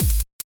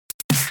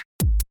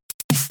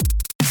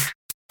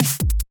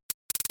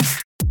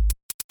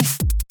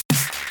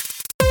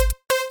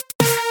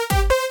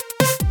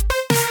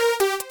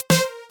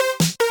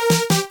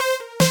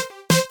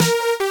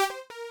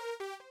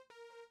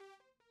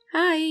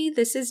Hi,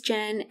 this is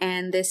Jen,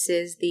 and this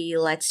is the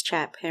Let's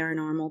Chat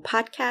Paranormal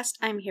podcast.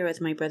 I'm here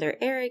with my brother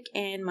Eric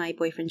and my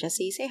boyfriend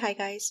Jesse. Say hi,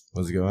 guys.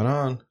 What's going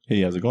on?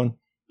 Hey, how's it going?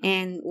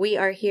 And we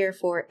are here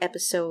for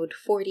episode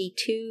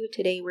 42.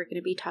 Today we're going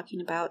to be talking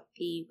about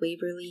the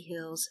Waverly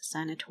Hills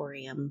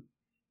Sanatorium.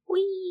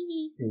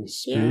 Whee!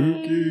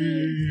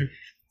 Spooky.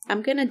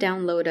 I'm going to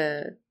download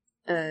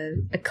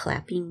a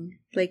clapping,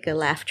 like a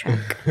laugh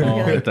track. Oh,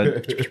 Like-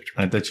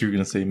 I thought you were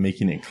going to say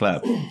making it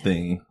clap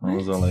thing. I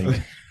was all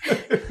like,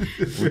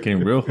 we're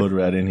getting real hood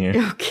rat in here.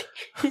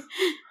 Okay.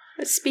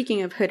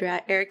 Speaking of hood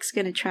rat, Eric's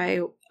going to try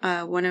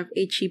one of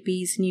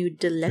HEB's new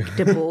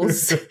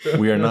delectables.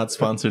 We are not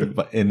sponsored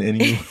in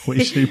any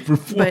way, shape, or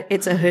form. But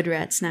it's a hood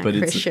rat snack But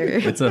for it's, sure.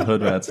 It's a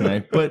hood rat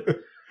snack. But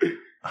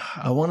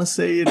I want to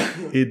say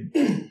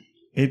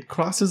it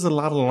crosses a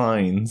lot of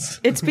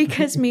lines. It's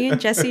because me and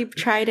Jesse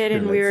tried it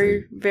and we were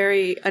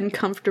very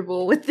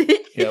uncomfortable with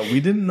it. Yeah, we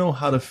didn't know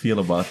how to feel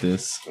about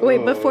this.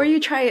 Wait, before you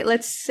try it,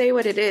 let's say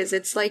what it is.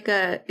 It's like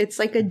a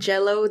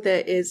Jell-O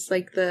that is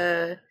like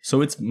the...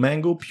 So it's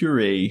mango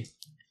puree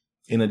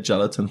in a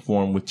gelatin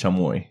form with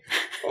chamoy.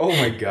 Oh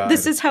my god.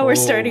 This is how we're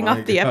starting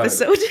off the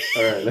episode.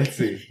 All right, let's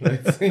see.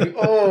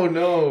 Oh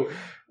no.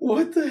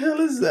 What the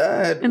hell is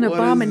that? An What is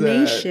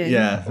abomination.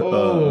 Yeah.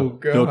 Oh,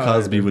 God. Bill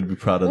Cosby would be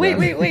proud of that.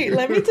 Wait.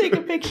 Let me take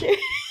a picture.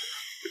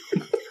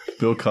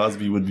 Bill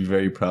Cosby would be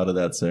very proud of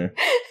that, sir.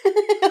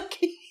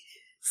 Okay.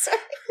 Sorry.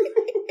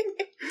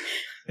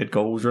 It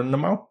goes in the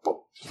mouth.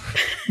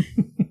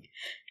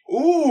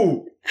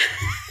 Ooh.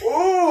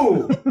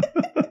 Ooh.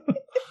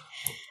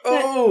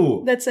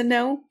 Oh. That's a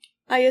no,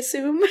 I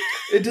assume.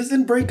 It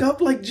doesn't break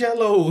up like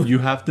Jell-O. You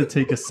have to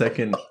take a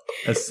second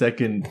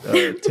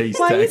taste.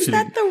 Why to is actually,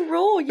 that the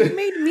rule? You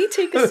made me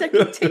take a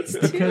second taste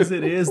too. because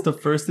it is. The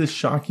first is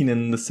shocking,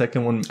 and the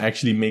second one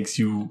actually makes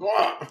you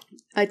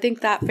I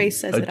think that face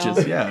says it all.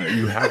 just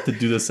you have to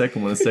do the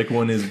second one. The second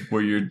one is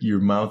where your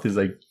mouth is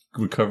like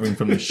recovering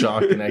from the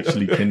shock and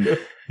actually can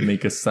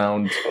make a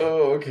sound.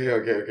 Oh, okay.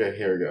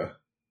 Here we go.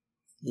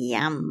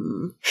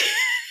 Yum.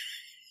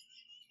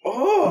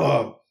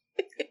 Oh.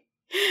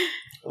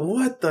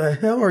 What the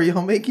hell are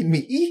y'all making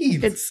me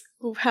eat? It's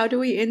how do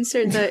we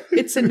insert the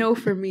it's a no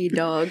for me,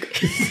 dog.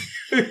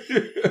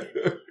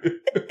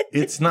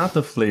 It's not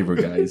the flavor,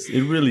 guys.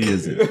 It really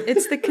isn't.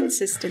 It's the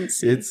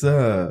consistency.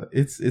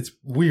 It's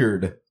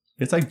weird.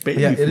 It's like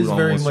baby Yeah, food it is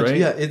very almost, much. right?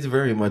 Yeah, it's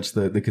very much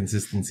the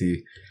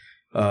consistency.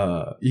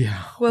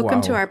 Yeah. Welcome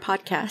wow. to our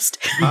podcast.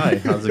 Hi,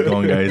 how's it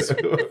going, guys?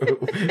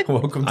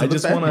 Welcome to I the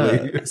just want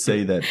family. to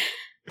say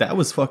that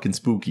was fucking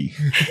spooky.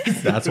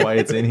 That's why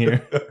it's in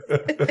here.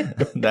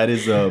 That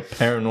is a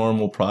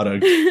paranormal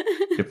product,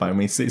 if I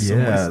may say so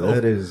Yeah, myself.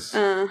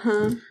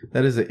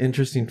 that is an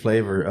interesting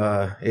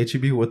flavor.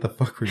 HEB, what the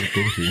fuck were you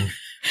thinking?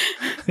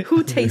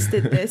 Who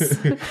tasted this?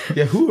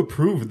 Yeah, who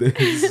approved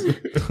this?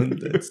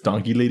 That's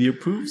Donkey Lady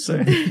approves,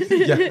 sir.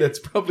 Yeah, that's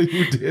probably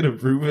who did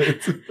approve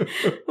it.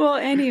 Well,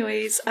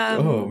 anyways,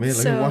 Oh man,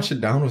 let me wash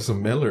it down with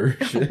some Miller.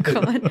 Oh Shit.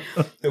 God.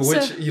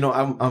 Which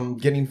I'm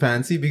getting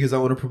fancy because I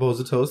want to propose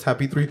a toast.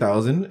 Happy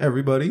 3,000,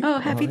 everybody. Oh,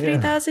 happy Oh, yeah.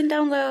 3,000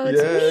 downloads.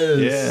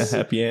 Yes. Yeah,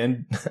 happy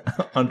end.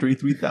 Andre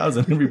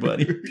 3000,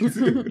 everybody.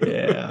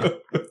 Yeah.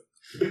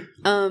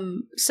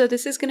 So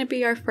this is going to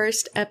be our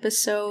first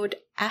episode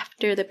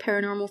after the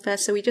Paranormal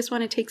Fest. So we just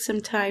want to take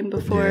some time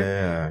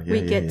before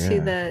we get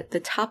to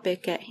the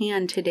topic at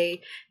hand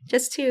today,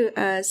 just to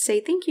say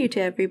thank you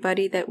to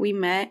everybody that we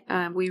met.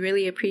 We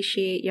really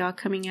appreciate y'all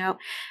coming out.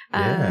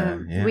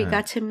 We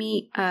got to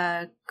meet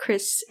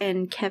Chris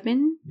and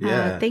Kevin.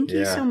 Thank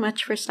you so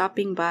much for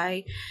stopping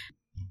by.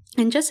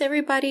 And just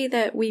everybody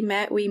that we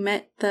met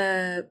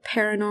the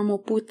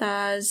paranormal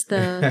putas,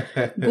 the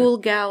ghoul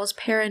gals,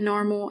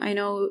 paranormal. I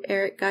know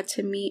Eric got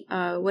to meet,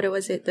 what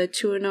was it? The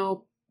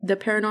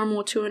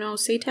paranormal 210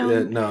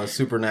 Satan? No,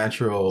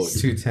 supernatural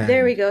 210.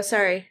 There we go.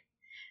 Sorry.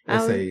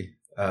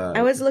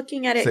 I was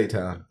looking at it.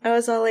 Satan. I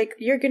was all like,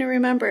 you're going to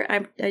remember.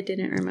 I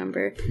didn't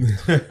remember.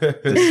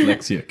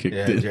 Dyslexia kicked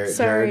in. Jared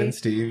Sorry. and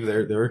Steve,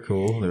 they were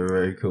cool. They were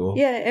very cool.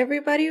 Yeah,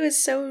 everybody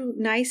was so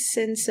nice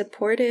and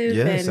supportive.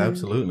 Yes, and,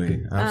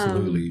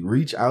 absolutely.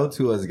 Reach out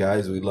to us,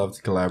 guys. We'd love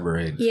to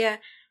collaborate. Yeah,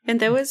 and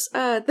there was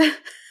that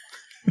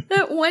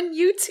one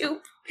YouTuber.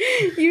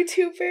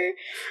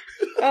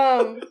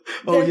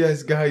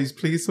 Yes, guys,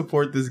 please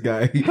support this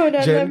guy. Hold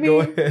on, Jen, go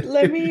ahead.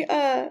 let me.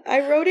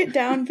 I wrote it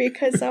down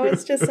because I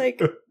was just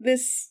like,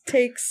 this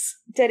takes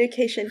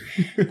dedication.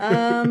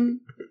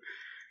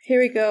 Here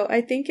we go.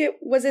 I think it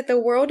was the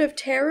World of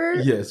Terror.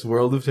 Yes,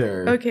 World of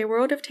Terror. Okay,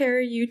 World of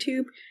Terror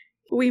YouTube.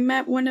 We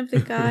met one of the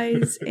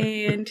guys,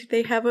 and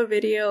they have a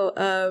video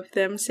of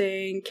them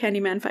saying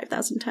Candyman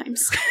 5,000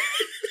 times.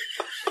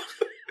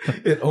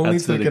 It only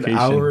That's took dedication. an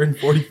hour and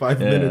 45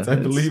 minutes, I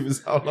that's- believe,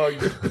 is how long.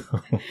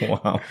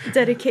 Wow.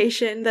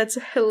 Dedication. That's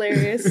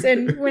hilarious.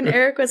 And when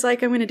Eric was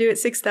like, I'm going to do it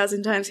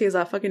 6,000 times, he was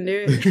all, fucking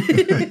do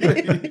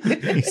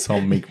it. He's all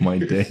make my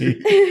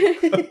day.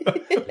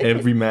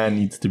 Every man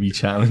needs to be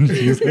challenged.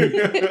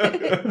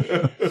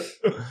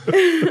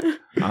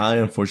 I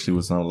unfortunately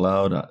was not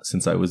allowed.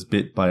 Since I was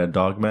bit by a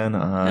dog man,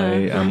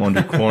 I am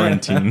under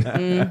quarantine.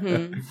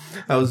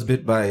 I was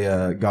bit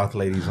by goth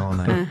ladies all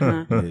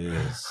night.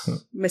 Yes.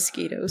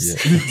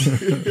 Mosquitoes.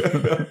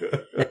 Yeah.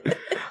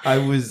 I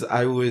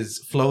was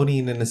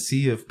floating in a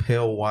sea of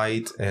pale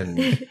white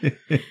and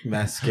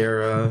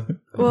mascara.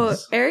 Well,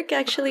 Eric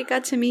actually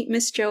got to meet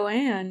Miss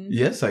Joanne.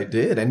 Yes, I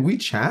did. And we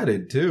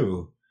chatted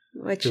too.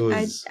 Which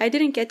I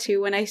didn't get to.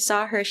 When I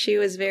saw her, she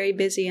was very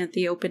busy at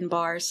the open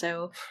bar,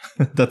 so...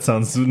 That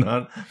sounds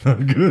not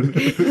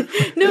good.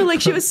 No, like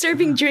she was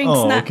serving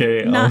drinks, not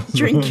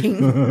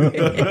drinking.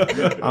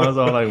 I was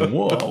all like,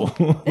 whoa.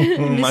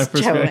 Miss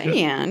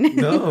Joanne.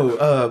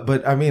 No,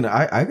 but I mean,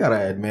 I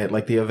gotta admit,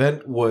 like the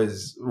event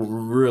was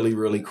really,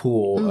 really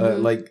cool.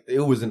 Mm-hmm. Like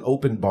it was an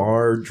open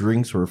bar,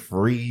 drinks were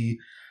free.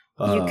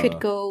 You could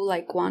go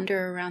like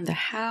wander around the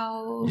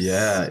house.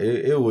 Yeah,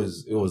 it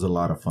was a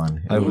lot of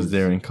fun. I was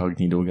there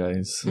incognito,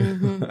 guys.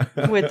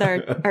 Mm-hmm. With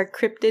our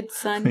cryptid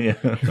son. Yeah.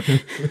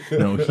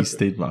 No, he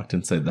stayed locked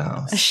inside the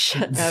house.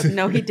 Shut up.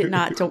 No, he did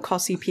not. Don't call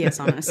CPS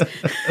on us.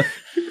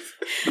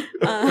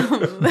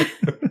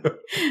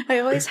 I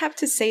always have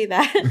to say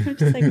that. I'm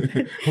just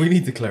like, we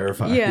need to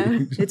clarify. Yeah,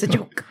 it's a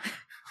joke.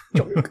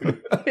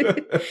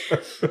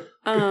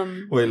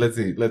 Wait, let's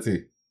see.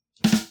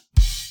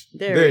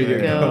 There you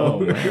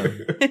go. Oh,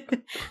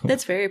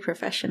 That's very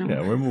professional.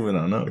 Yeah, we're moving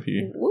on up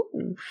here. Woo.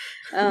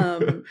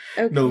 Okay.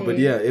 No, but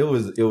yeah, it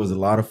was a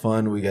lot of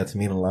fun. We got to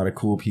meet a lot of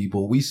cool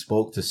people. We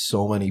spoke to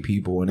so many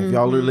people, and if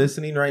y'all are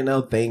listening right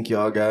now, thank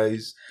y'all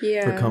guys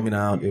for coming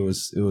out. It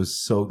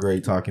was so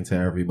great talking to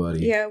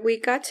everybody. Yeah, we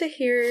got to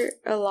hear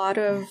a lot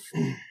of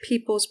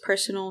people's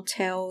personal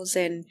tales,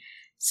 and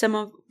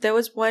there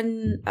was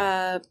one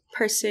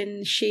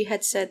person, she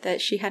had said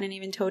that she hadn't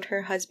even told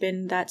her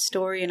husband that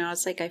story, and I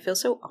was like, I feel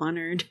so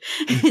honored.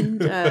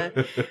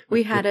 And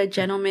we had a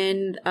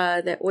gentleman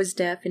that was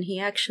deaf, and he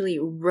actually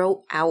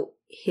wrote out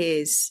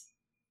his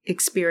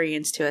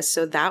experience to us,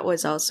 so that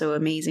was also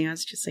amazing. I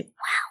was just like,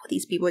 wow,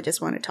 these people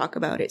just want to talk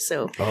about it,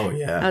 so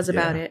that was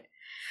about it.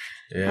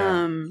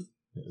 Yeah.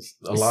 It's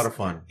a lot of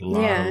fun. A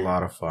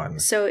lot of fun.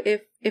 So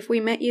if we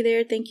met you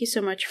there, thank you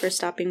so much for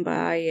stopping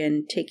by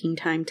and taking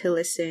time to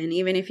listen.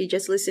 Even if you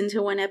just listened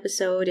to one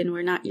episode and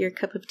we're not your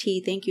cup of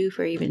tea, thank you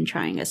for even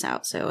trying us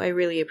out. So I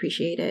really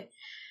appreciate it.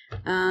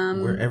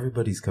 We're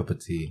everybody's cup of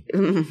tea.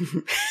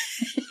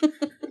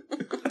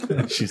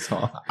 She's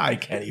all, I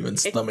can't even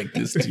stomach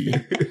this tea.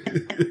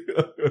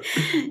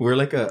 We're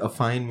like a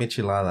fine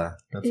michelada.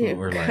 That's what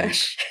we're like.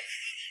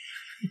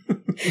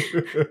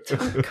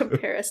 Don't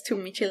compare us to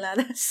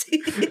micheladas.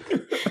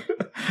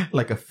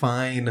 Like a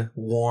fine,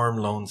 warm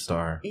Lone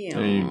Star. Yeah.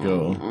 There you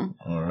go.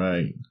 All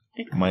right.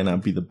 Might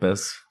not be the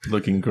best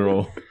looking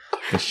girl,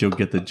 but she'll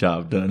get the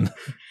job done.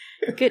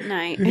 Good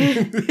night.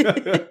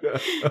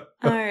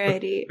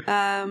 Alrighty.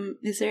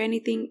 Is there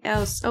anything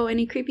else? Oh,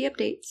 any creepy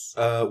updates?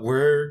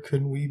 Where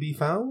can we be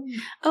found?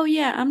 Oh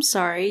yeah, I'm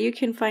sorry. You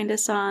can find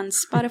us on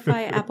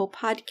Spotify, Apple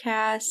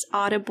Podcasts,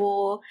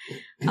 Audible.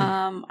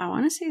 I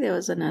want to say there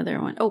was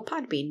another one. Oh,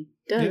 Podbean.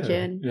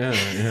 Jen.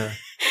 Yeah.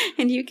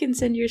 And you can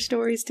send your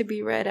stories to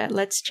be read at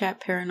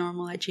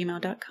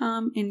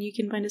letschatparanormal@gmail.com, and you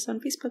can find us on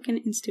Facebook and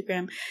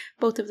Instagram.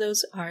 Both of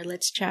those are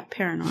Let's Chat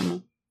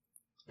Paranormal.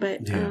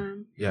 But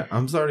yeah,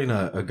 I'm starting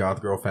a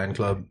goth girl fan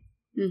club.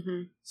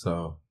 Mm-hmm.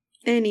 So,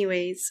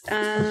 anyways,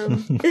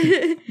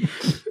 okay.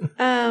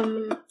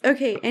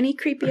 Any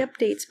creepy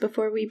updates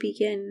before we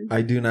begin?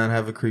 I do not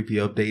have a creepy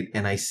update,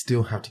 and I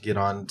still have to get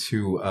on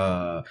to.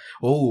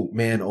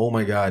 Oh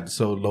my God!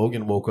 So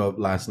Logan woke up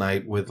last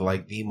night with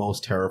like the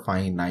most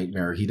terrifying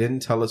nightmare. He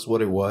didn't tell us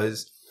what it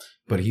was,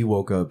 but he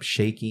woke up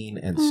shaking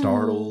and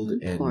startled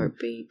and poor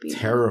baby.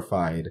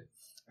 Terrified.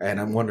 And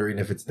I'm wondering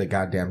if it's the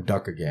goddamn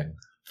duck again.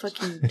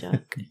 Fucking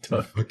duck.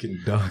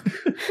 Fucking duck.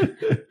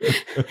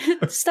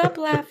 Stop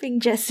laughing,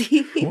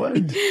 Jesse.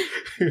 What?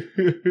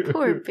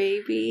 Poor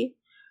baby.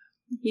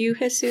 You,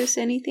 Jesus,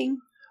 anything?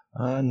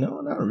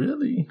 No, not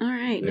really. All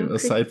right. No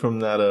aside from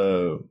that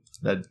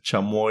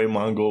chamoy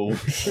mango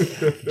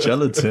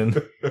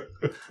gelatin,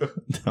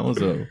 that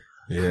was a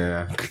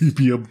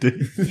creepy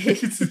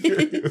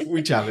update.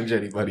 We challenge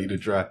anybody to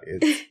try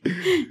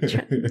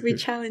it. We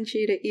challenge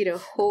you to eat a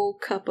whole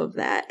cup of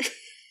that.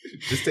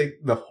 Just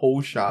take the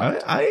whole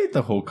shot. I ate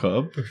the whole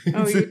cup.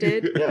 Oh, you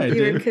did? Yeah,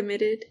 you were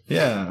committed?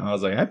 Yeah. I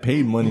was like, I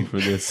paid money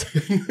for this.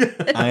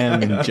 I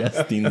am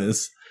ingesting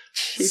this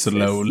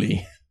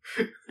slowly.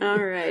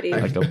 Alrighty.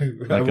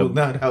 I will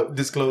not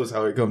disclose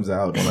how it comes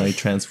out. When I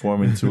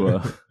transform into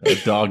a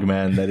dog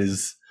man that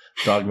is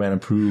dog man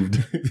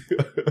approved.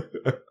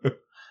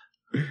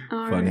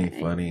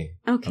 Funny.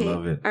 Okay. I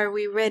love it. Are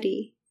we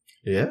ready?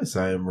 Yes,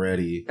 I am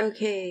ready.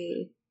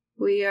 Okay.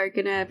 We are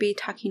going to be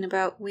talking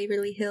about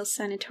Waverly Hills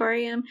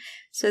Sanatorium.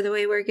 So the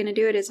way we're going to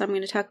do it is I'm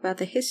going to talk about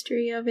the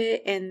history of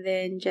it, and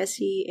then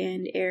Jesse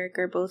and Eric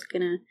are both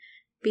going to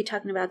be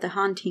talking about the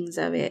hauntings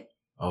of it.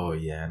 Oh,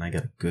 yeah, and I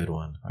got a good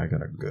one. I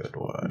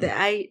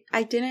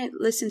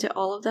didn't listen to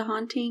all of the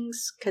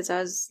hauntings because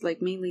I was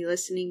like mainly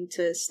listening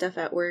to stuff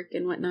at work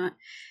and whatnot.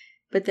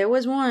 But there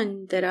was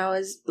one that I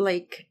was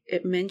like,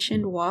 it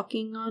mentioned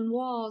walking on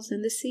walls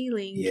in the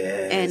ceiling.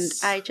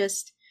 Yes. And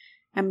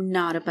I'm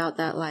not about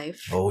that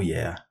life. Oh,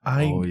 yeah.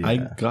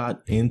 I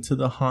got into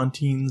the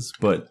hauntings,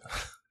 but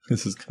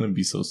this is going to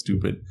be so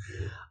stupid.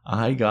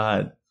 I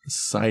got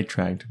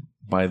sidetracked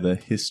by the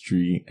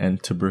history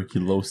and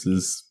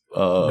tuberculosis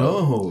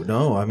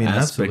no, I mean,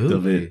 aspect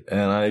absolutely. of it,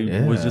 and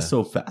I was just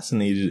so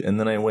fascinated. And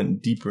then I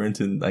went deeper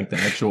into like the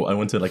actual. I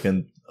went to like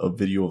a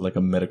video of like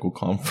a medical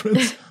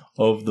conference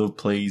of the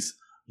place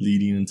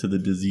leading into the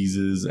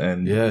diseases,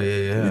 and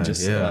it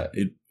just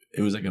it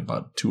was like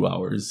about 2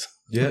 hours.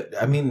 Yeah,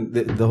 I mean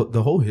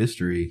the whole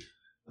history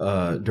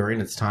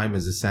during its time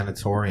as a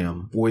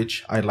sanatorium,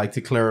 which I'd like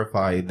to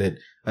clarify that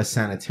a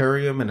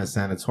sanitarium and a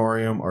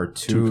sanatorium are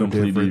two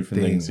completely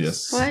different things.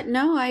 Yes. What?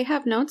 No, I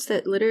have notes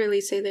that literally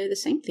say they're the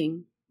same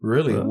thing.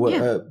 Really?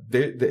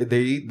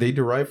 They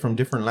derive from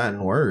different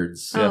Latin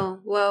words. Oh,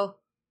 well,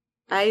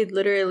 I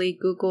literally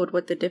Googled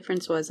what the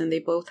difference was, and they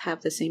both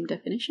have the same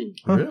definition.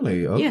 Huh.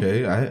 Really?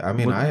 Okay. Yeah. I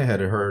mean, I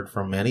had heard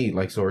from many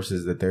like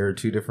sources that there are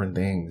two different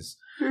things.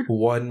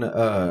 One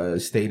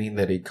stating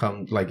that it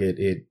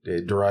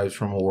derives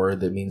from a word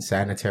that means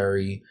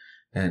sanitary,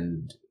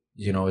 and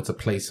it's a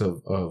place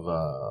of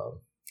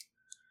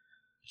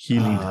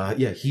healing.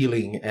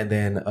 Healing, and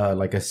then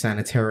like a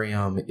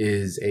sanitarium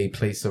is a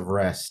place of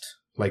rest.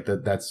 Like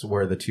that's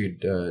where the two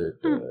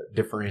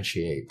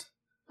differentiate.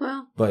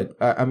 Well, but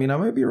I mean, I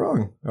might be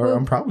wrong, or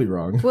I'm probably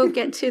wrong. We'll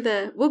get to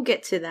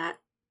that.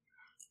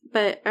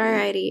 But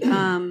alrighty,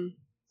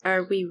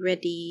 are we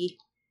ready?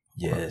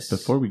 Yes.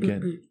 Before we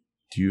get.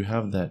 Do you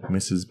have that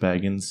Mrs.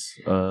 Baggins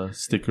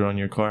sticker on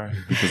your car?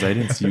 Because I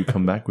didn't see you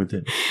come back with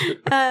it.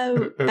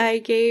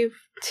 I gave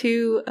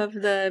 2 of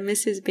the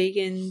Mrs.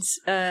 Baggins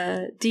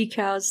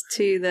decals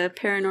to the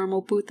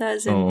paranormal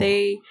putas, and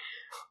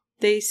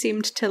they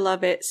seemed to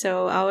love it.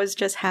 So I was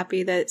just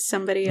happy that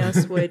somebody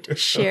else would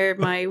share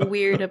my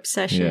weird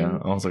obsession. Yeah,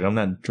 I was like, I'm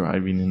not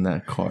driving in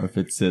that car if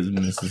it says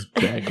Mrs.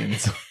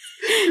 Baggins.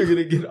 You're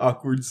gonna get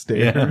awkward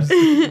stares.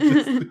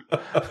 Yeah.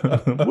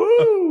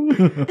 Woo!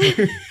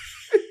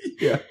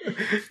 Yeah,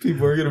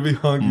 people are gonna be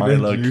honking. My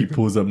luck, he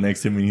pulls up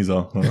next to him and he's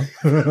all, huh?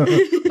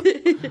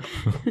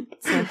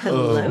 So,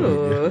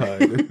 hello.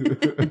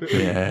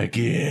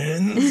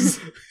 Baggins.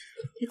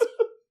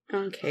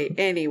 Okay,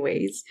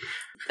 anyways.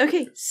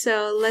 Okay,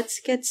 so let's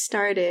get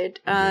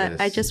started. Yes.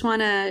 I just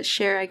want to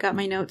share, I got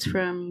my notes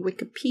from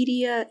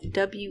Wikipedia,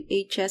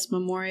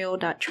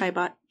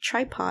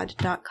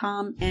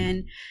 whsmemorial.tripod.com,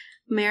 and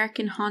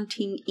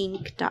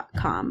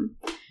AmericanHauntingInc.com.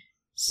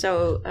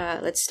 So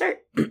let's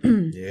start.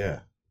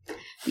 Yeah.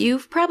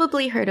 You've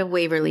probably heard of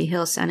Waverly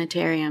Hills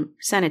Sanatorium.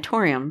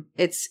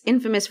 It's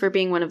infamous for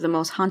being one of the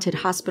most haunted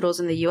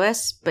hospitals in the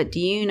U.S., but do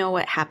you know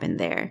what happened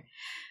there?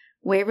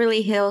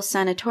 Waverly Hills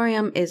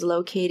Sanatorium is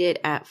located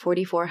at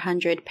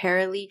 4400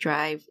 Paralee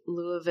Drive,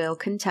 Louisville,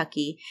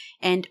 Kentucky,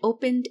 and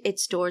opened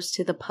its doors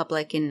to the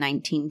public in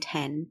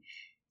 1910.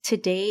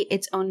 Today,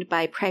 it's owned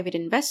by private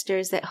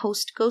investors that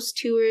host ghost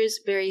tours,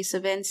 various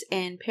events,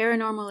 and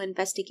paranormal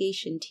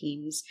investigation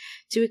teams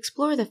to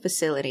explore the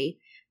facility.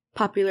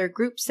 Popular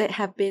groups that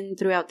have been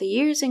throughout the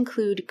years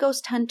include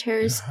Ghost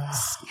Hunters,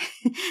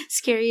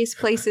 Scariest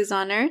Places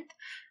on Earth,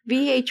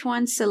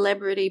 VH1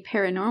 Celebrity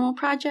Paranormal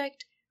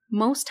Project,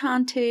 Most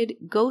Haunted,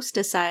 Ghost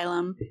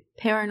Asylum,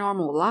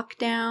 Paranormal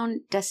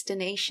Lockdown,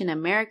 Destination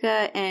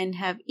America, and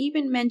have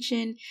even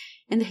mentioned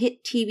in the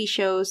hit TV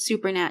show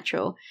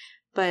Supernatural.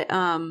 But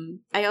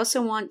I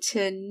also want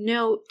to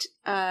note,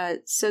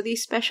 so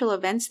these special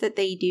events that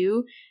they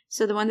do,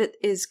 so the one that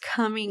is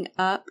coming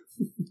up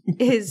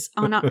is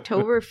on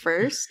October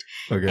 1st.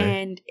 Okay.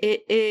 And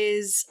it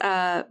is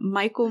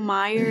Michael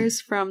Myers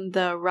from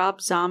the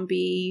Rob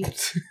Zombie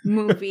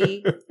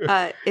movie.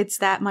 It's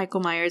that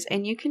Michael Myers.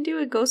 And you can do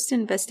a ghost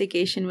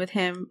investigation with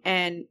him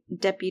and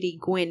Deputy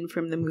Gwyn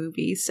from the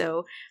movie.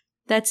 So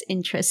that's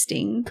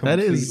interesting.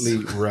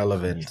 Completely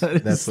relevant.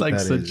 That's like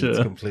what that is. It's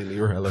completely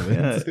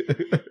relevant.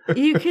 Yeah.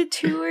 You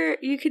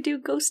could do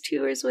ghost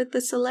tours with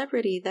the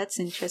celebrity. That's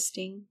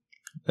interesting.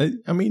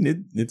 I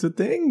mean, it's a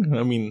thing.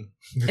 I mean,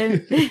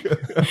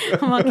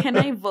 well, can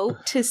I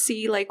vote to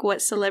see like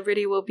what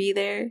celebrity will be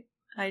there?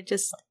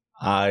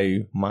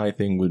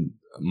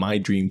 my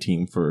dream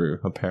team for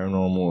a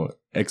paranormal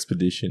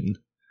expedition.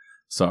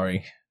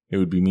 Sorry, it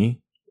would be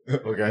me.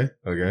 Okay.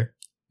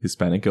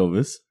 Hispanic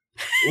Elvis.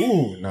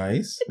 Ooh,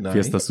 nice.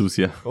 Fiesta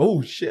Sucia.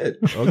 Oh shit.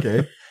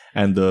 Okay.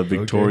 And the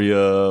Victoria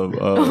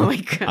oh my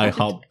God.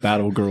 IHOP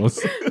Battle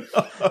Girls.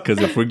 Because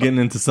if we're getting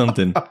into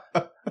something,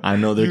 I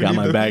know they got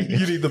my back.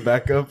 You need the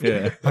backup?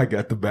 Yeah. I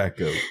got the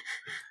backup.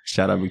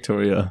 Shout out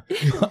Victoria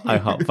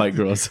IHOP Fight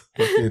Girls.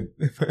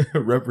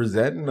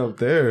 Representing up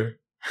there.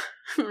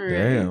 Right.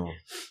 Damn.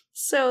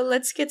 So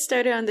let's get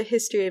started on the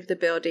history of the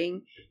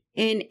building.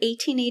 In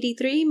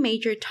 1883,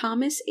 Major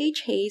Thomas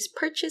H. Hayes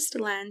purchased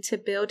land to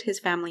build his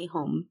family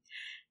home.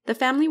 The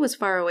family was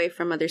far away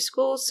from other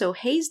schools, so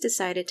Hayes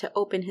decided to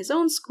open his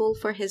own school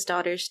for his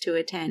daughters to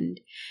attend.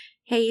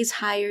 Hayes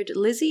hired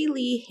Lizzie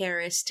Lee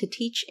Harris to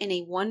teach in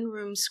a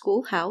one-room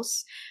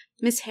schoolhouse.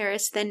 Miss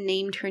Harris then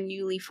named her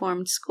newly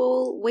formed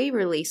school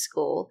Waverly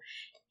School.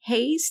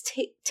 Hayes,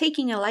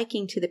 taking a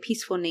liking to the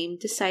peaceful name,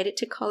 decided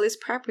to call his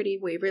property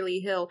Waverly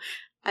Hill.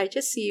 I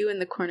just see you in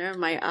the corner of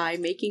my eye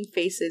making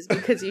faces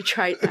because you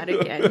tried that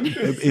again.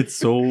 It's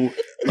so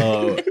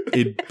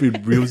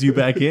it reels you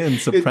back in,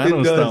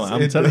 Soprano style.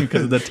 I'm telling you,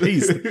 because of the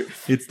taste.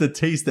 It's the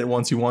taste that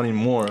wants you wanting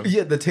more.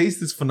 Yeah, the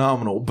taste is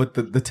phenomenal, but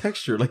the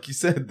texture, like you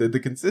said, the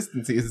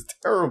consistency is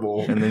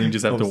terrible. And then you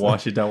just have to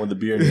wash it down with the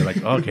beer, and you're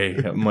like, okay,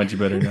 much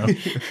better now.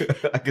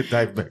 I could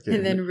dive back in.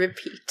 And then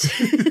repeat.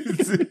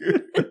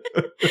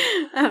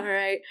 All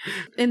right.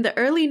 In the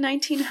early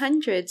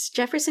 1900s,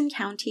 Jefferson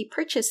County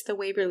purchased the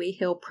Waverly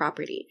Hill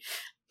property.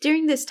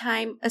 During this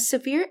time, a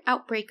severe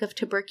outbreak of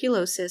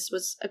tuberculosis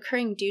was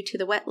occurring due to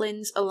the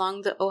wetlands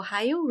along the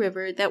Ohio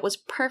River that was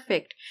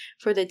perfect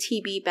for the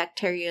TB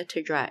bacteria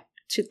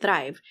to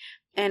thrive.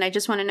 And I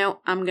just want to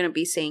note, I'm going to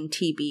be saying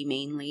TB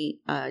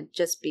mainly,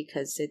 just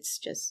because it's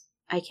just,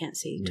 I can't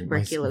say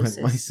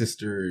tuberculosis. My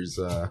sister's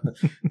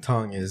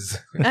tongue is...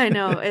 I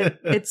know,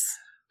 it's...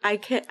 I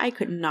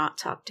could not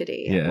talk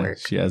today at work.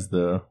 She has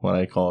what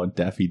I call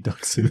Daffy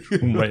Duck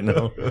syndrome right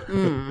now.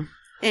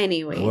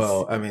 Anyways.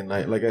 Well, I mean,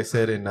 like I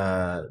said in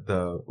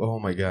the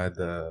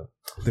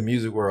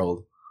Music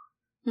World.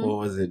 What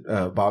was it?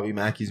 Bobby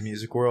Mackey's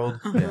Music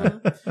World? Uh-huh.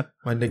 Yeah.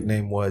 My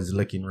nickname was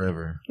Licking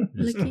River.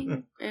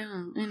 Licking?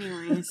 Yeah,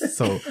 anyways.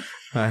 So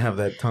I have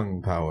that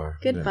tongue power.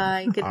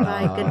 Goodbye.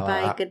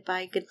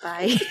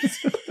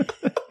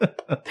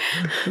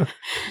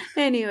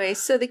 Anyway,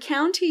 so the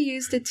county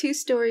used a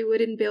 2-story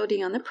wooden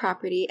building on the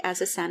property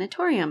as a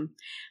sanatorium.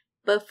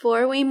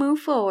 Before we move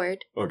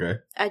forward, okay,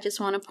 I just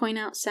want to point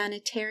out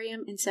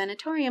sanitarium and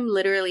sanatorium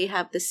literally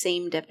have the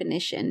same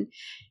definition.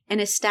 An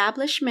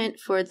establishment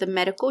for the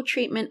medical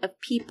treatment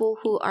of people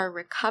who are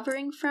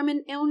recovering from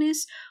an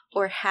illness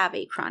or have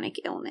a chronic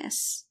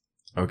illness.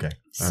 Okay.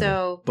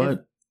 So,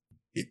 but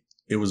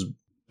it was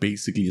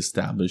basically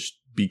established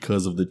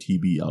because of the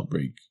TB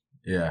outbreak.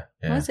 Yeah.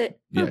 Was it?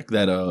 Yeah,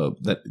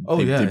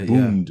 they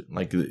boomed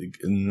like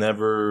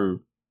never.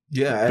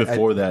 Yeah.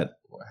 Before that,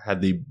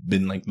 had they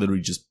been like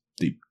literally just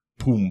they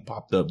boom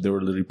popped up. They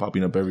were literally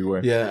popping up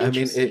everywhere. Yeah, I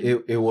mean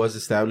it was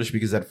established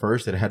because at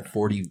first it had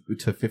 40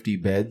 to 50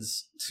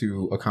 beds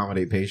to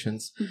accommodate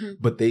patients,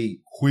 but they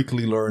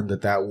quickly learned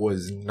that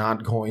was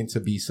not going to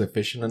be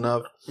sufficient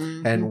enough.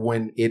 And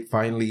when it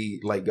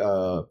finally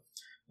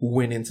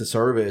went into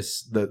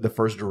service, the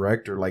first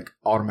director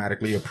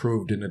automatically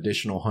approved an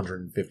additional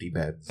 150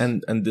 beds.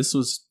 And this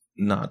was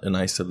not an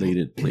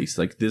isolated place.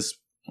 Like this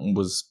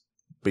was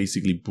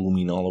basically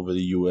booming all over the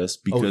U.S.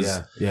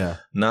 because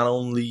not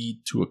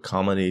only to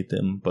accommodate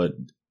them, but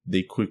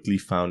they quickly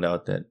found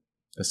out that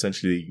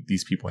essentially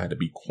these people had to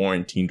be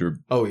quarantined or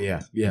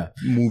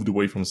moved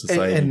away from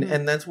society.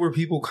 And that's where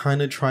people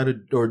kind of try to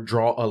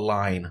draw a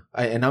line.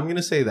 And I'm going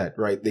to say that,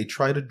 right? They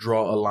try to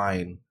draw a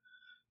line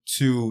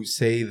to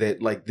say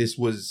that this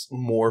was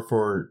more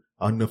for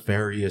a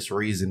nefarious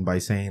reason by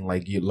saying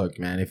look,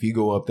 man, if you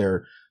go up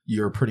there,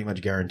 you're pretty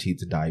much guaranteed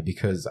to die,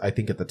 because I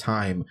think at the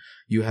time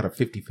you had a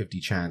 50-50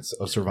 chance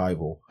of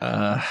survival.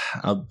 I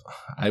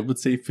would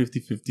say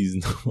 50-50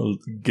 is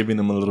giving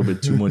them a little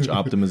bit too much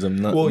optimism.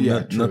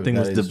 Nothing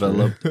was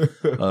developed.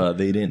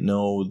 They didn't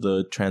know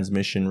the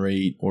transmission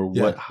rate or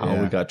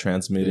how it got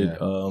transmitted.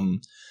 Yeah.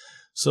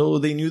 So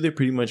they knew they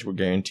pretty much were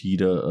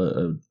guaranteed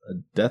a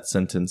death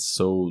sentence.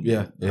 So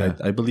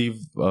I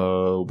believe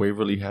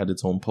Waverly had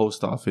its own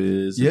post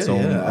office.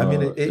 I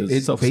mean,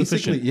 it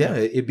basically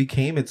it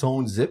became its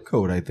own zip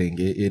code. I think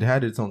it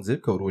had its own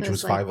zip code, which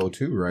was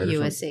 502, right?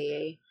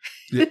 USAA.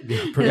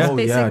 It's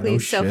basically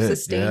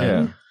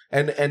self-sustaining. Yeah.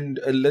 And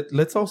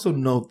let's also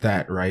note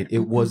that, right?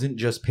 It wasn't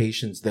just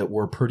patients that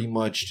were pretty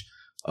much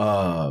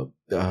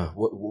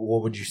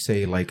what would you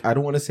say? I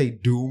don't want to say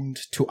doomed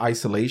to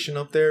isolation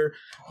up there,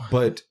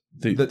 but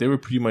they were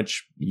pretty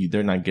much,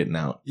 they're not getting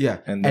out. Yeah,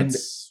 and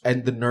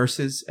the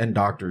nurses and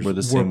doctors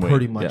were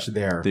pretty much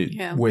there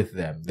with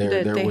them.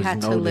 There was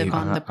had no to live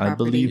on the property. I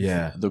believe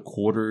the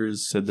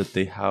quarters said that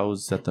they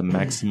housed at the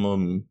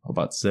maximum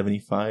about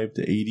 75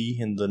 to 80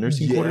 in the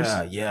nursing quarters.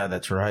 Yeah,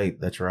 that's right.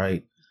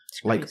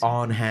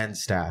 On hand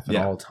staff at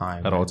all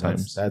times. At all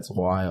times. That's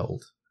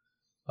wild.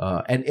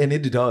 And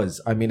it does.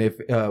 I mean, if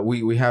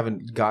we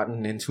haven't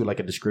gotten into a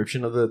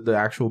description of the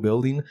actual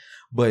building,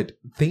 but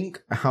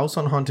think House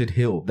on Haunted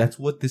Hill. That's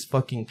what this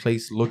fucking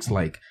place looks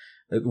like.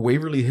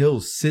 Waverly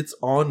Hill sits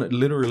on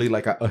literally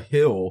a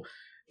hill,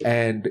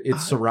 and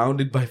it's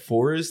surrounded by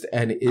forest,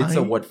 and it's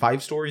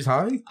 5 stories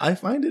high? I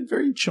find it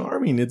very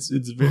charming. It's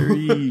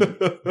very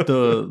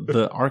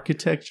the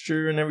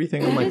architecture and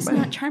everything. It's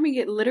not charming.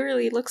 It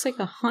literally looks like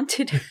a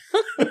haunted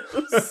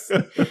house.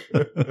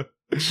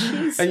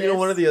 Jesus. And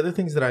one of the other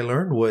things that I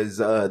learned was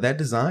that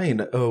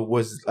design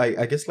was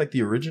I guess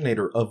the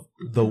originator of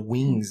the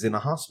wings in a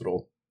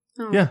hospital.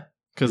 Oh. Yeah,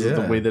 because of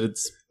the way that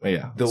it's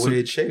way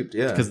it's shaped.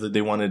 Yeah, because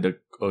they wanted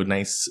a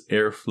nice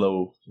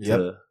airflow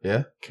to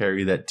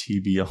carry that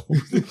TB all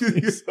over the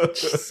place.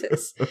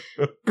 Jesus.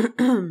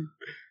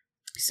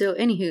 So,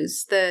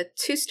 anywho's, the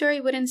 2-story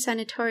wooden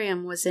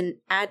sanatorium was an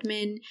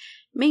admin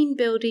main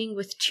building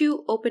with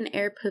 2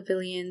 open-air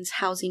pavilions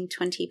housing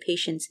 20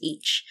 patients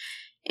each.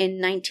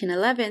 In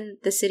 1911,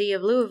 the city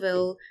of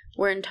Louisville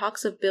were in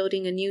talks of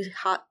building a new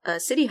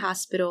city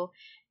hospital,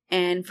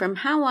 and from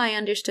how I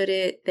understood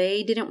it,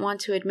 they didn't want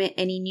to admit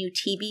any new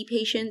TB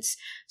patients,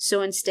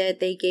 so instead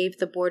they gave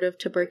the Board of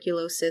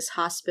Tuberculosis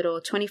Hospital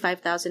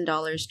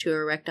 $25,000 to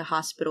erect a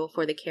hospital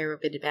for the care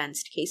of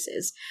advanced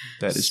cases.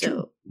 That is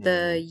true.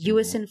 The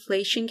U.S.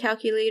 inflation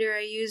calculator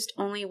I used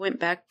only went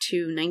back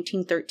to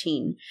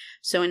 1913.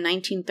 So in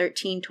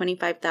 1913,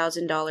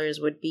 $25,000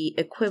 would be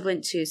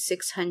equivalent to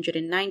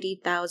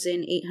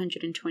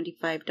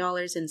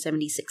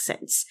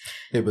 $690,825.76.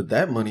 Yeah, but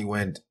that money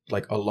went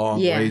like a long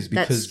ways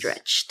because that's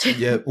stretched.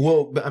 Yeah,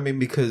 well, I mean,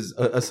 because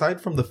aside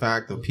from the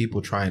fact of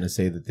people trying to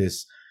say that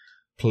this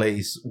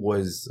place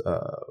was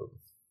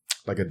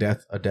like a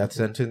death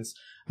sentence,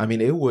 I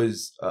mean, it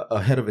was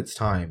ahead of its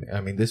time.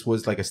 I mean, this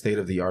was like a state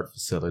of the art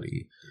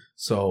facility,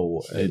 so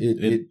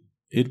it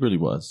really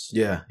was.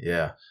 Yeah.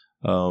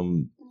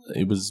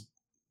 It was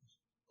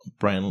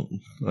brand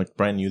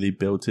new. They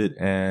built it,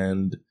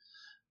 and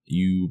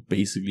you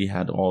basically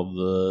had all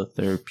the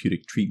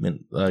therapeutic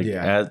treatment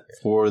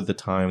for the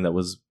time that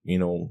was,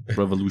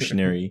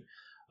 revolutionary.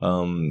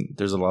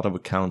 There's a lot of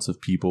accounts of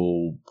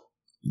people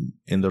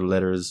in their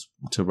letters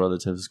to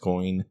relatives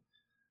going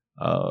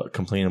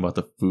complaining about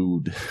the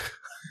food.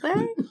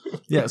 What?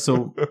 Yeah,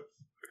 so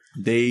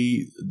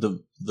the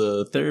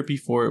therapy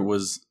for it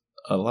was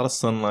a lot of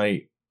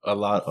sunlight, a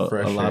lot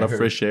of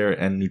fresh air,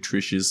 and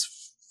nutritious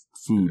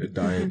food.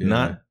 Diet,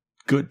 not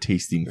good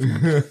tasting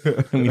food.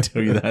 Let me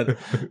tell you that.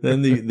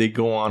 Then they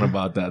go on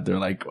about that. They're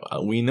like,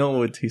 we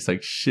know it tastes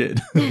like shit,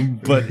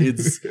 but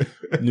it's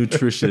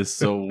nutritious,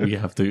 so we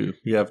have to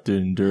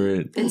endure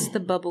it. It's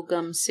the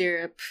bubblegum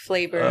syrup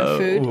flavor of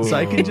food. So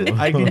I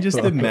can just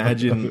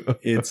imagine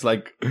it's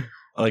like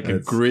a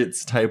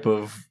grits type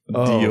of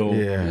deal,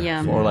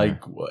 or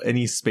like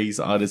any Space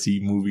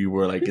Odyssey movie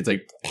where like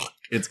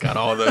it's got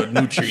all the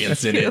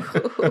nutrients in it,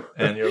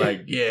 and you're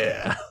like,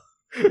 yeah.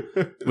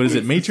 What is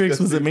it? Matrix?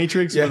 Was it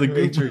Matrix? Yeah, the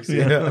Matrix.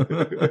 Yeah.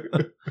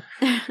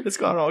 It's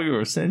got all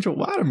your essential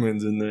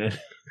vitamins in there.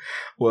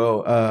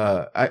 Well,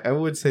 I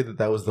would say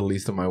that was the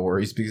least of my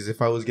worries, because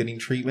if I was getting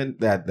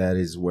treatment, that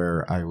is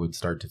where I would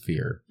start to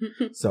fear.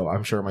 So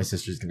I'm sure my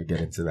sister's going to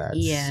get into that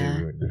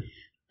soon.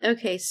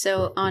 Okay,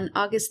 so on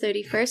August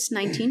 31st,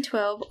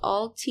 1912,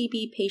 all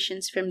TB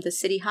patients from the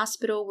city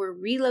hospital were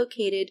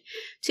relocated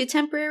to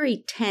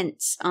temporary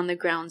tents on the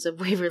grounds of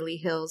Waverly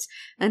Hills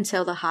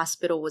until the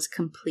hospital was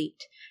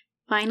complete.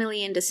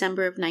 Finally, in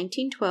December of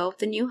 1912,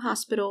 the new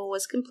hospital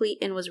was complete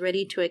and was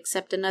ready to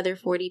accept another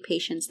 40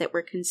 patients that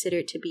were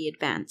considered to be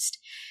advanced.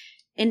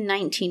 In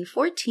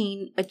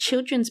 1914, a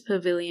children's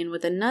pavilion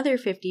with another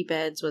 50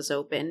 beds was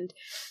opened.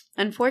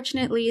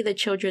 Unfortunately, the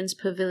children's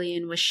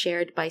pavilion was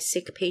shared by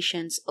sick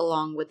patients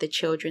along with the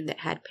children that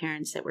had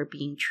parents that were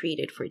being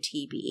treated for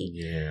TB.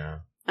 Yeah.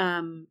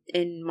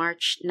 In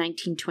March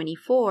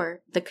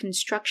 1924, the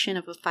construction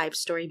of a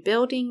 5-story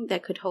building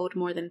that could hold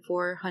more than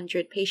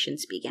 400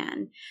 patients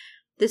began.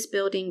 This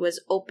building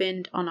was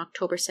opened on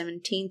October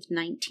 17th,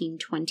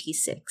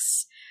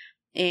 1926.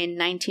 In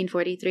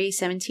 1943,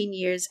 17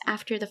 years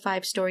after the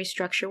 5-story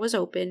structure was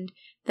opened,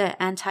 the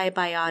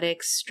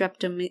antibiotic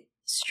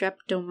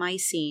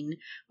streptomycin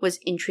was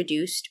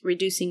introduced,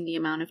 reducing the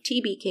amount of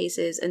TB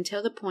cases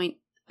until the point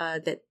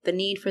that the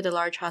need for the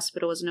large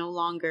hospital was no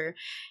longer.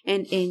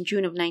 And in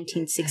June of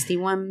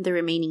 1961, the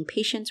remaining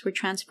patients were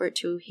transferred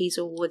to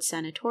Hazelwood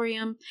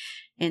Sanatorium.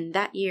 And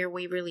that year,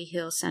 Waverly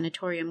Hills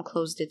Sanatorium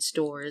closed its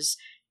doors.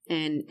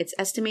 And it's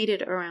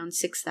estimated around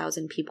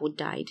 6,000 people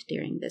died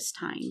during this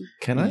time.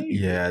 Can I?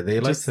 Yeah, they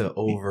like to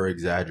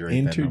over-exaggerate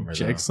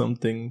interject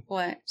something.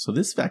 What? So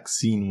this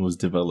vaccine was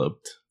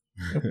developed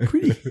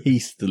pretty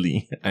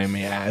hastily, I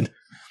may add.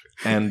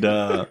 And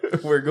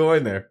we're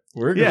going there.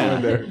 We're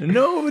going there.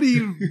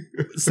 Nobody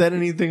said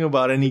anything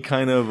about any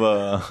kind of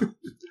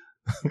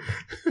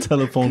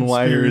telephone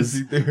wires.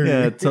 Theory.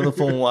 Yeah,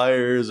 telephone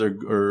wires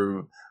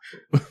or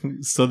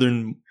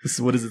Southern,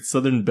 what is it?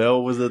 Southern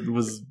Bell was it?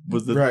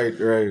 Right.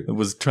 It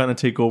was trying to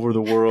take over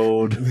the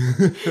world,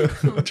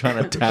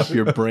 trying to tap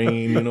your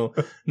brain.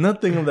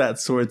 Nothing of that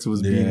sort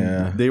was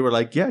being. They were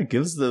like, "Yeah,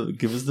 give us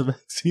the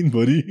vaccine,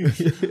 buddy."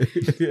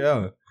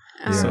 Yeah.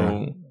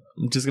 So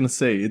I'm just gonna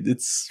say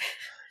it's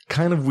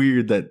kind of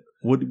weird that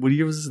what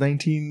year was this?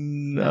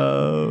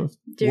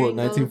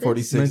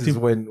 1946 is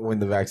when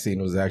the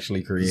vaccine was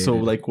actually created. So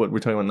like what we're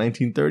talking about,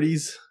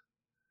 1930s,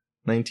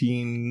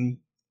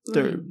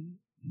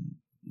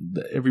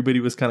 everybody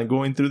was kind of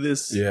going through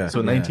this. Yeah. So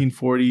in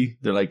 1940,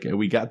 they're like,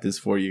 "We got this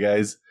for you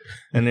guys,"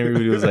 and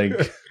everybody was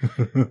like,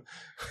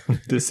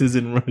 "This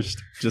isn't rushed.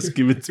 Just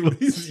give it to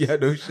us." Yeah,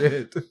 no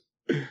shit.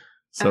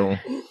 So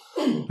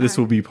this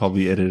will be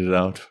probably edited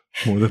out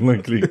more than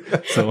likely.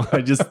 So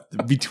I just,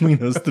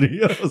 between us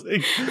three, I was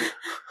like,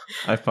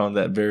 I found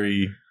that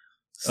very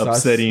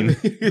upsetting.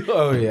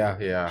 Oh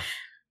yeah.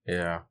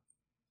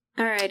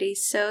 Alrighty,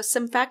 so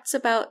some facts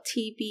about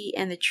TB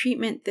and the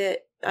treatment that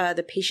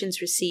the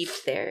patients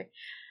received there.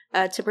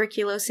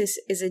 Tuberculosis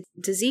is a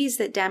disease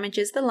that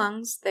damages the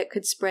lungs that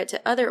could spread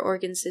to other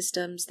organ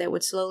systems that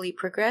would slowly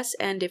progress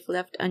and, if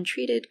left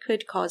untreated,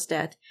 could cause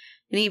death.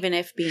 And even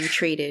if being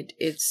treated,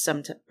 it's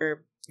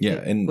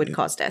would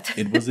cause death.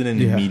 It wasn't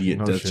an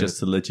immediate death, just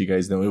to let you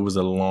guys know. It was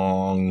a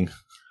long,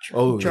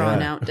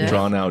 drawn out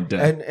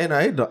death. And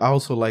I'd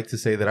also like to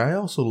say that I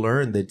also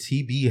learned that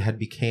TB had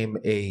become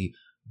a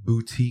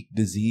boutique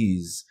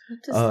disease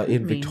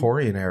in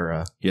Victorian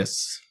era.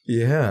 Yes.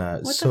 Yeah.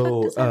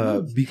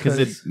 Because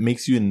it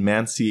makes you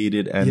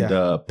emaciated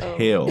and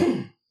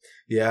pale.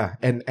 Yeah,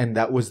 and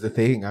that was the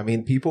thing. I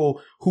mean,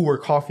 people who were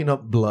coughing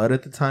up blood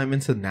at the time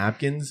into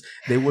napkins,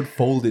 they would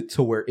fold it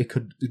to where it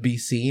could be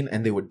seen,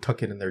 and they would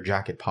tuck it in their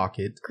jacket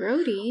pocket.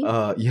 Grody.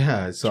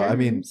 Yeah. So Germs. I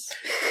mean,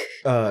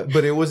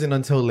 but it wasn't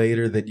until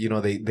later that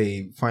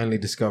they finally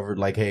discovered,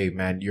 like, hey,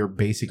 man, you're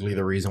basically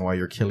the reason why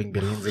you're killing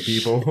billions of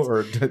people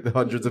or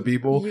hundreds of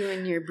people. You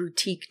and your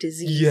boutique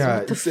disease.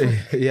 Yeah,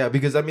 yeah,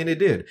 because I mean, it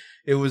did.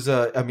 It was.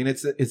 I mean,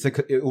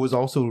 it was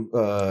also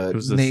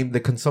named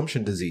the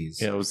consumption disease.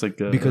 Yeah, it was like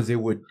because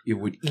it would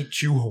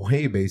eat you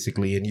away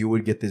basically, and you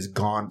would get this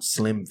gaunt,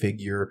 slim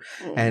figure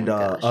and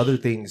other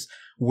things,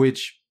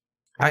 which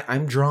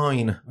I'm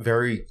drawing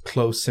very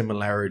close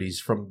similarities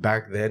from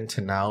back then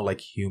to now.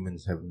 Like,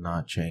 humans have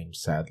not changed,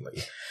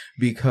 sadly,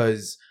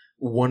 because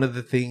one of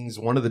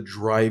the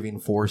driving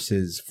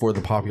forces for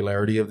the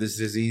popularity of this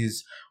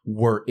disease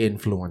were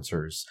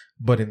influencers.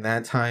 But in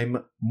that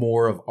time,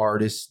 more of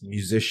artists,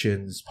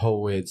 musicians,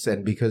 poets,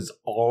 and because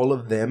all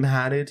of them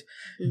had it,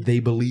 they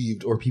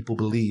believed, or people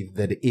believed,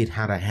 that it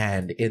had a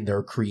hand in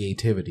their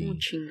creativity.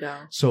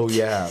 So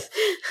yeah,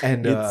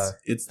 and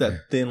it's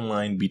that thin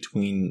line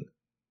between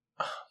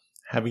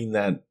having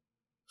that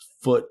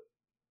foot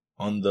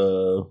on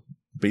the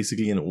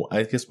basically,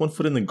 I guess, one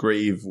foot in the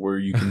grave where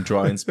you can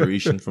draw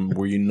inspiration from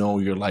where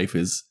your life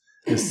is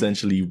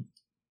essentially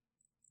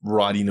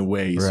rotting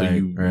away. Right, so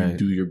you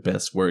do your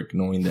best work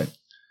knowing that,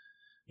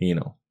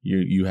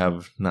 you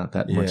have not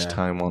that much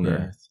time on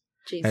earth.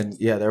 Jesus. And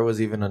there was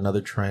even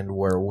another trend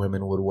where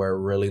women would wear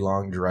really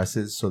long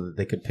dresses so that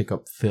they could pick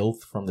up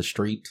filth from the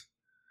street.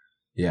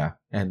 Yeah,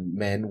 and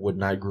men would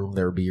not groom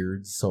their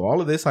beards. So all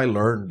of this I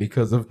learned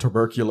because of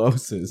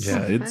tuberculosis.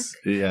 Yeah, it's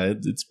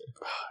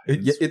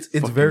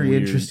very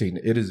weird. Interesting.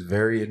 It is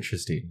very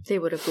interesting. They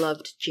would have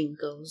loved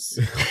Jinkos.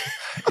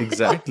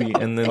 Exactly,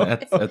 and then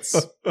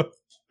that's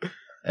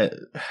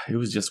it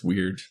was just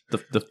weird.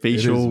 The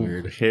facial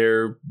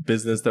hair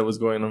business that was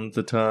going on at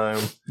the time.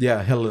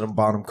 Yeah, Helena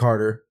Bonham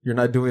Carter, you're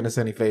not doing us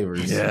any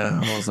favors.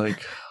 Yeah, I was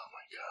like,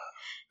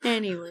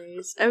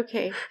 anyways,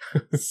 okay.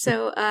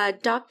 So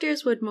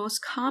doctors would most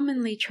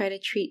commonly try to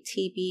treat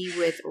TB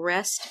with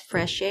rest,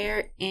 fresh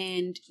air,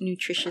 and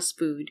nutritious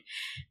food.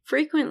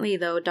 Frequently,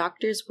 though,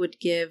 doctors would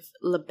give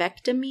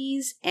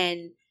lobectomies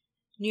and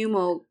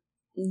pneumoectomies.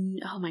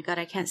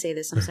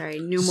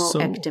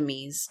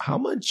 So, how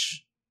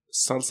much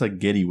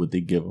salsa-ghetti would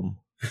they give them?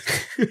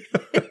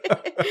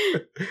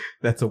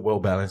 That's a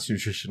well-balanced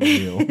nutritional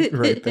meal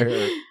right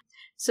there.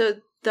 So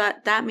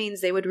that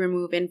means they would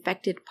remove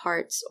infected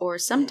parts or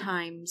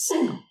sometimes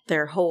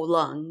their whole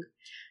lung.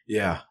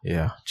 Yeah.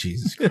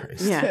 Jesus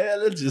Christ. Yeah,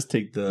 let's just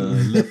take the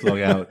left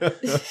lung out.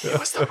 It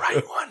was the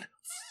right one.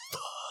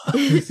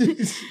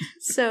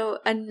 So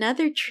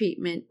another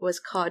treatment was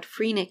called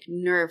phrenic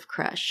nerve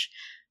crush.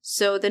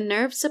 So the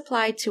nerve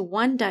supply to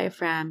one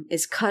diaphragm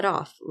is cut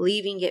off,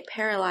 leaving it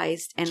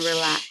paralyzed and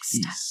relaxed.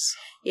 Jeez.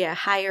 Yeah,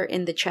 higher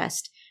in the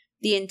chest.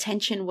 The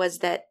intention was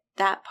that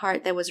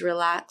part that was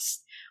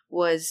relaxed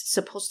was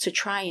supposed to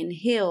try and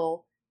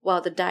heal,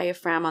 while the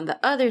diaphragm on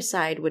the other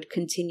side would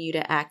continue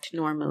to act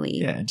normally.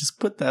 Yeah, just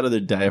put that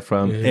other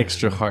diaphragm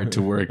extra hard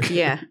to work.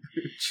 Yeah.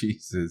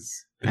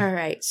 Jesus. All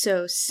right,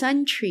 so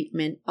sun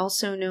treatment,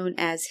 also known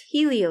as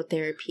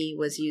heliotherapy,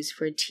 was used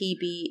for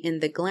TB in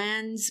the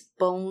glands,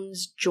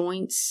 bones,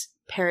 joints,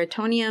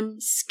 peritoneum,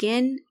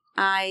 skin,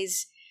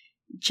 eyes,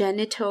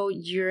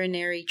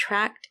 genitourinary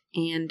tract,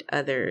 and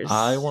others.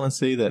 I want to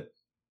say that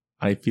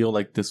I feel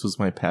like this was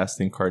my past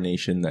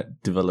incarnation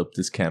that developed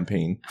this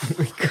campaign.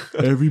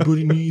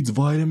 Everybody needs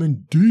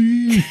vitamin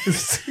D.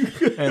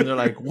 And they're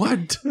like,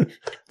 what?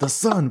 The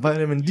sun,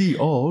 vitamin D.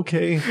 Oh,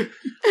 okay.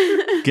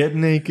 Get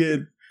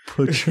naked.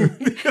 Put your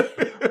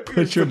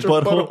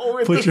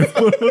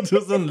butthole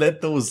doesn't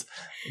let those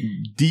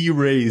D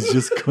rays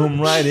just come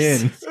right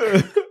in.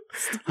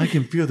 I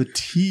can feel the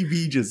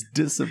TV just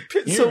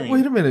disappearing. So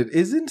wait a minute,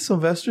 isn't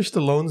Sylvester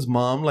Stallone's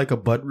mom like a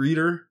butt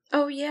reader?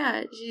 Oh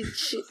yeah,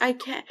 I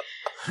can't.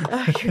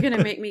 Oh, you're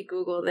gonna make me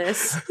Google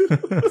this.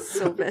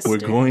 Sylvester. We're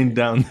going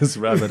down this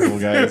rabbit hole,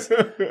 guys.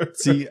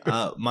 See,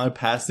 my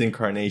past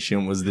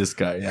incarnation was this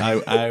guy.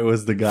 I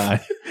was the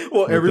guy.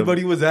 Well,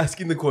 everybody was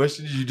asking the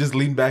questions. You just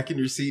leaned back in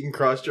your seat and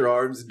crossed your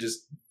arms and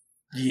just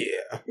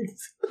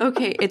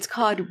Okay, it's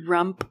called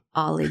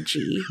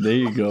rumpology. There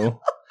you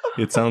go.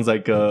 It sounds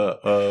like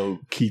a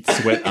Keith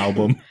Sweat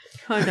album.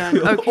 Hold on.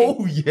 Okay.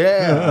 Oh,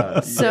 yeah.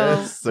 So,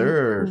 yes,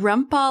 sir.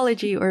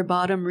 Rumpology or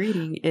bottom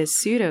reading is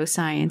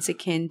pseudoscience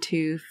akin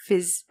to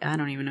I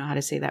don't even know how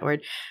to say that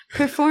word.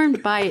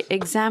 Performed by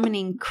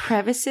examining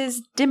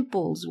crevices,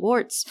 dimples,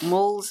 warts,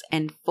 moles,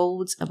 and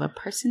folds of a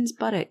person's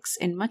buttocks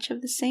in much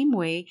of the same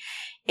way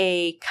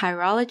a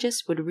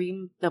chirologist would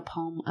read the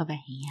palm of a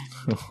hand.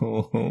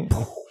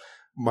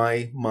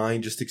 My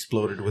mind just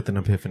exploded with an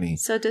epiphany.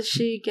 So does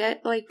she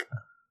get like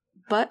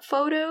butt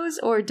photos,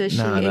 or does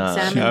she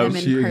examine them in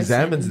person? She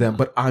examines them,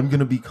 but I'm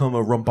gonna become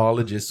a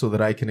rumpologist so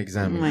that I can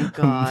examine. Oh my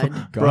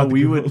god, bro!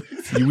 We would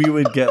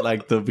get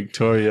like the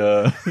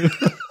Victoria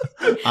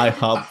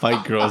IHOP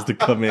fight girls to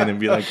come in and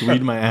be like,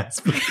 "Read my ass,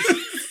 please."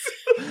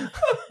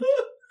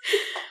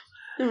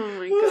 Oh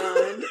my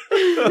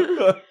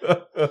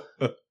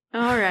god.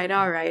 All right.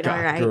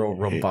 Girl,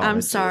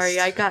 I'm sorry,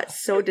 I got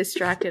so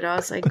distracted. I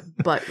was like,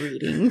 butt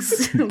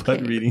readings. Okay.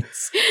 Butt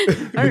readings.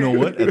 You know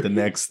what? At the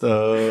next,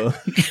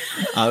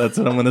 that's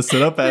what I'm gonna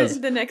set up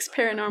as the next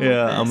paranormal.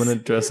 Yeah, fest. I'm gonna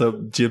dress up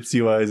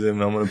gypsy wise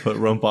and I'm gonna put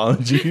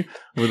Rumpology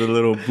with a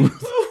little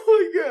booth. Oh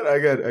my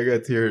god, I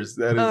got tears.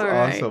 That is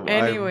awesome.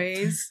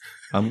 Anyways,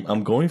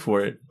 I'm going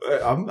for it.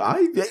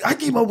 I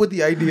came up with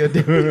the idea.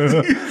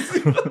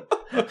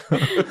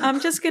 I'm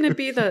just gonna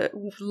be the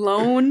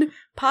lone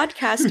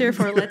podcaster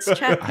for Let's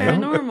Chat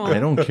Paranormal. I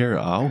don't care.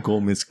 I'll go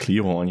Miss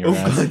Cleo on your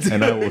ass,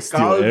 and I will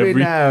steal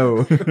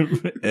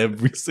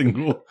every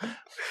single.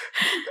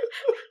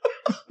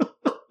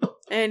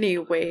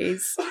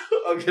 Anyways.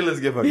 Okay, let's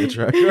get back on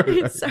track.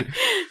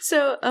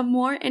 So a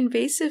more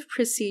invasive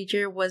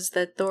procedure was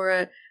the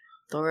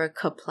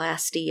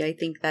thoracoplasty. I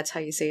think that's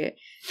how you say it.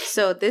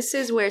 So this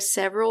is where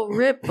several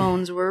rib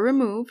bones were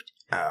removed.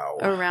 Ow.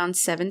 Around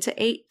 7 to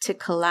 8 to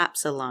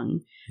collapse a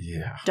lung.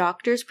 Yeah.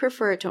 Doctors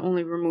prefer to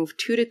only remove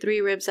 2 to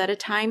 3 ribs at a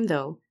time,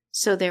 though,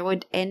 so there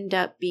would end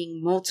up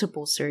being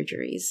multiple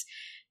surgeries.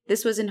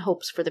 This was in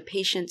hopes for the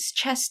patient's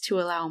chest to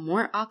allow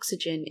more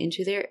oxygen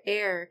into their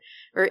air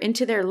or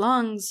into their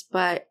lungs,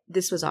 but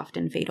this was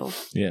often fatal.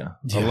 Yeah.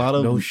 A lot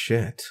of no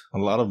shit. A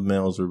lot of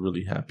males were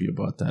really happy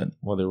about that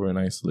while they were in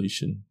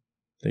isolation.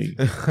 I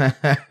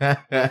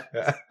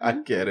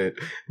get it.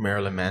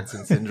 Marilyn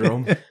Manson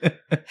syndrome.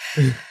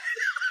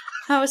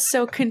 I was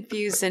so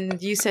confused,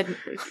 and you said,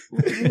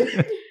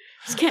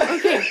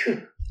 "Okay,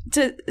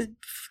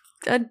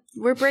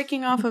 we're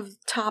breaking off of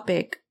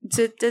topic.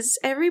 Did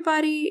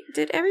everybody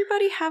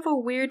have a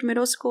weird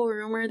middle school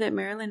rumor that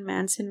Marilyn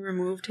Manson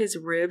removed his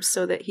ribs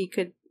so that he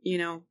could,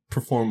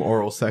 perform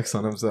oral sex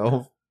on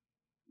himself?"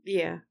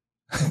 Yeah.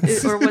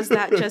 Or was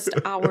that just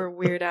our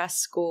weird ass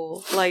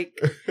school? Like,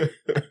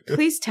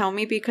 please tell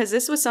me, because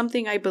this was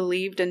something I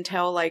believed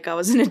until I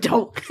was an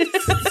adult.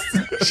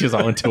 She's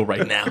on until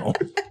right now.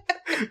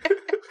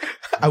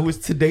 I was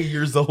today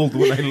years old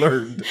when I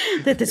learned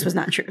that this was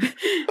not true.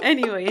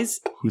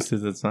 Anyways. Who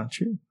says that's not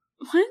true?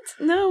 What?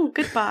 No,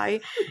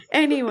 goodbye.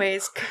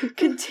 Anyways,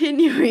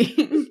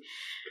 continuing.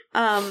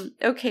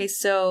 Okay,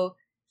 so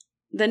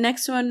the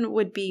next one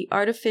would be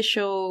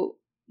artificial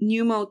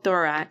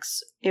pneumothorax.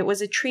 It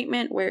was a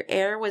treatment where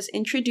air was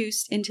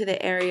introduced into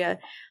the area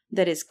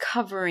that is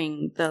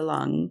covering the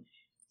lung.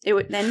 It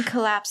would then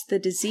collapse the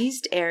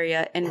diseased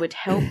area and would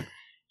help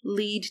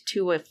lead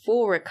to a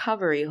full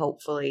recovery,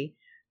 hopefully.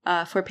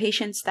 For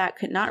patients that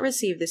could not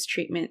receive this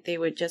treatment, they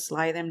would just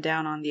lie them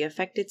down on the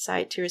affected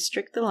site to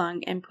restrict the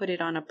lung and put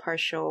it on a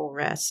partial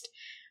rest.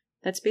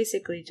 That's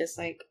basically just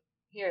like,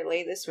 here,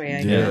 lay this way,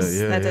 I guess.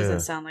 That doesn't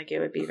sound like it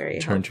would be very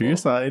helpful. Turn to your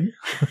side.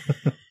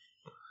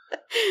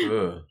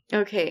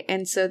 Okay,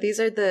 and so these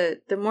are the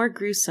more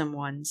gruesome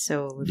ones.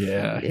 So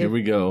here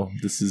we go.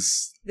 This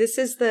is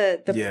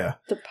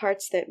the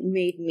parts that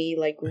made me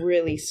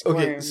really squirm.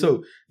 Okay,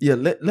 so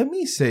let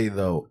me say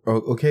though,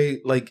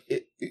 okay,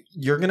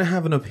 you're gonna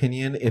have an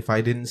opinion if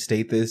I didn't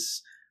state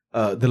this.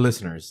 The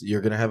listeners,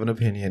 you're gonna have an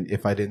opinion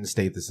if I didn't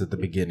state this at the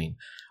beginning.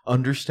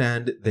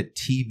 Understand that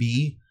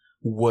TB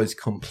was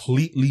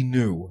completely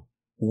new.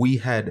 We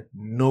had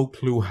no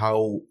clue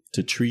how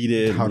to treat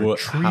it, how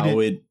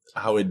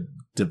it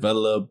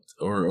developed,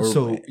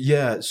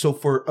 So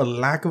for a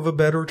lack of a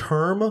better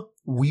term,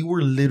 we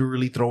were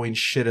literally throwing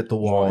shit at the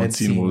wall and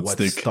seeing what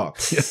stuck.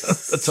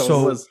 That's how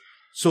it was.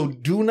 So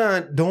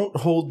don't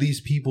hold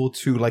these people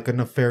to a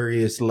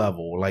nefarious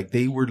level.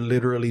 They were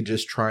literally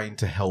just trying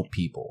to help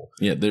people.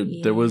 Yeah,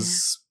 there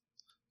was.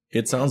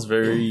 It sounds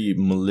very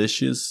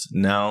malicious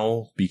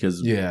now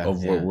because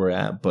of where we're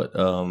at, but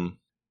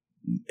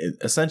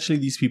essentially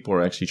these people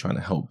are actually trying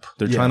to help.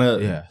 They're trying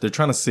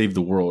to save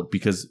the world,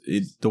 because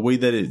the way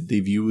that they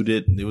viewed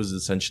it was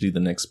essentially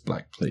the next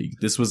Black Plague.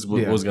 This was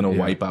what was going to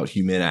wipe out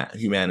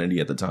humanity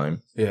at the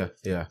time. Yeah.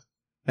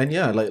 And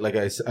like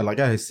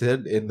I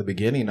said in the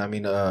beginning, I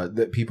mean,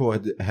 that people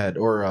had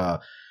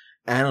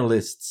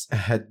analysts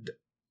had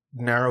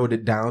narrowed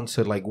it down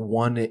to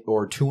 1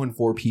 or 2 in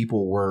 4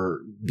 people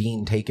were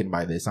being taken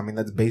by this. I mean,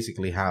 that's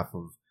basically half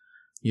of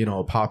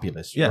a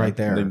populace right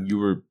there. Then you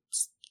were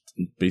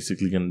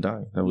basically gonna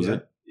die. That was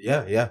it.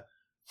 Yeah.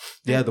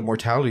 The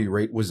mortality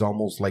rate was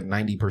almost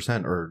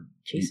 90%, or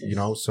Jesus.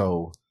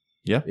 So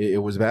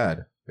it was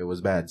bad. It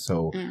was bad.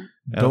 So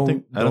I don't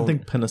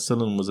think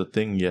penicillin was a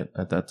thing yet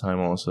at that time.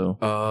 Also,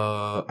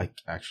 I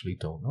actually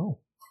don't know.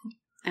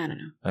 I don't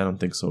know. I don't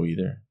think so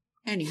either.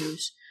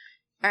 Anywho's,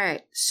 all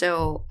right.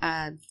 So,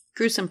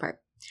 gruesome part.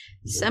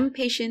 Some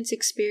patients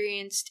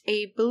experienced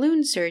a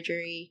balloon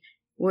surgery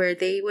where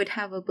they would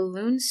have a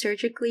balloon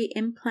surgically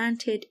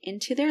implanted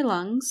into their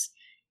lungs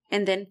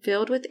and then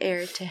filled with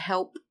air to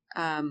help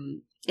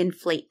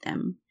inflate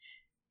them.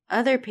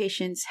 Other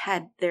patients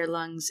had their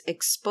lungs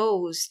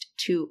exposed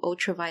to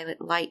ultraviolet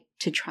light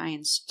to try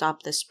and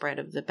stop the spread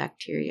of the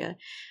bacteria.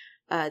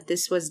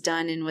 This was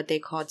done in what they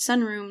called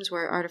sunrooms,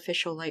 where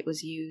artificial light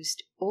was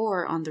used,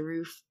 or on the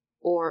roof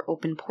or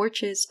open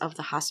porches of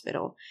the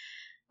hospital.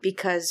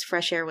 Because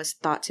fresh air was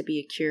thought to be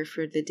a cure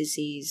for the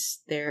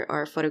disease, there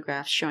are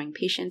photographs showing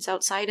patients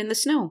outside in the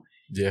snow.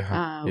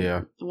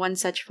 Yeah. One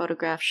such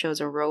photograph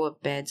shows a row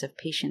of beds of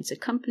patients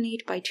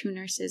accompanied by 2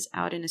 nurses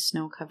out in a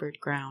snow-covered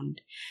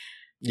ground.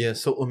 Yeah,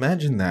 so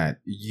imagine that.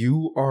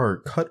 You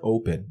are cut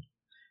open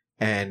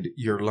and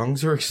your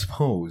lungs are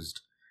exposed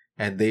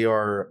and they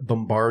are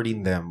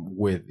bombarding them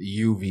with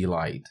UV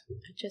light.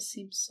 It just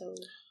seems so...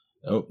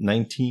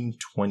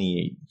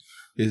 1928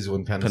 is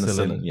when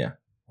penicillin. Yeah.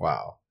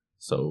 Wow.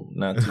 So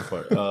not too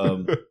far.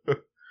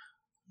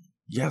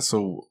 Yeah,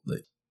 so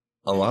like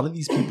a lot of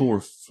these people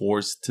were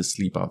forced to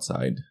sleep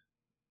outside.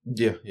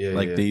 Yeah.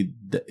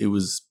 It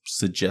was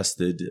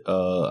suggested.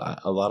 A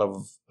lot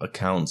of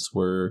accounts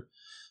where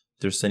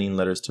they're sending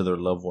letters to their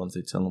loved ones.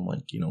 They tell them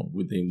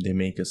they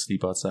make us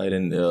sleep outside,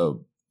 and the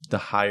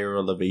higher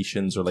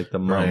elevations or like the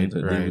mountains,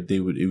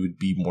 it would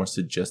be more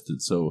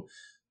suggested. So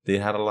they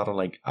had a lot of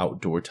like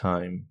outdoor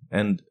time,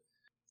 and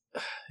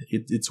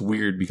it's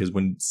weird because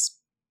when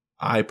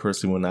I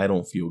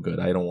don't feel good,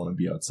 I don't want to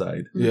be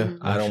outside. Yeah,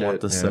 I don't want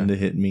the sun to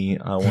hit me.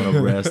 I want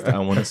to rest. I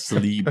want to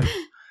sleep.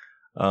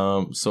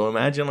 So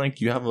imagine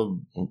like you have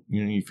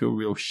you feel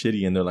real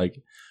shitty, and they're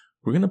like,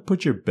 we're gonna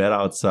put your bed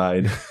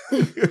outside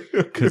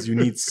because you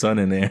need sun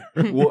and air.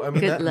 Well, I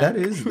mean that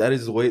is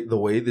the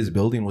way this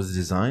building was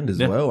designed as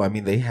well. I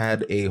mean, they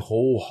had a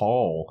whole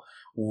hall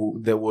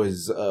that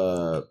was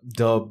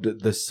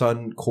dubbed the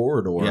Sun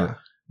Corridor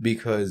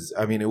because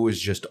I mean it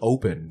was just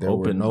open. There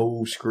were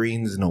no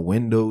screens, no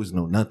windows,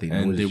 no nothing.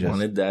 And they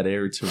wanted that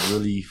air to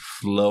really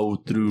flow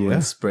through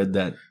and spread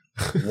that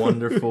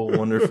wonderful,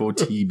 wonderful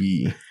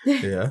TB.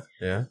 Yeah.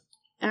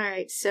 All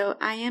right, so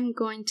I am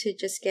going to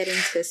just get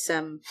into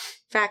some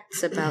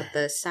facts about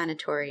the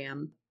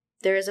sanatorium.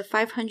 There is a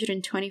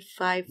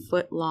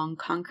 525-foot-long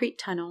concrete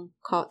tunnel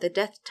called the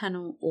Death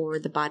Tunnel or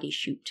the Body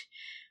Chute.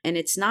 And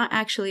it's not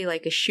actually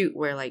like a chute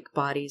where like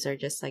bodies are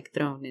just like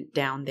thrown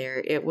down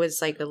there. It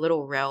was like a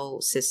little rail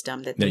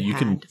system that they had. You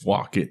can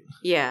walk it.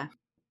 Yeah.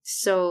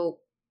 So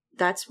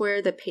that's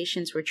where the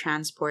patients were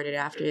transported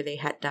after they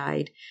had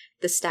died.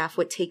 The staff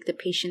would take the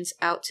patients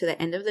out to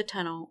the end of the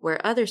tunnel, where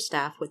other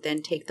staff would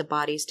then take the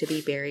bodies to be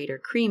buried or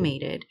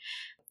cremated.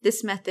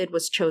 This method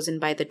was chosen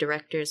by the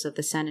directors of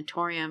the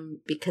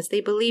sanatorium because they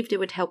believed it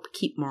would help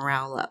keep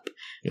morale up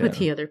with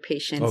the other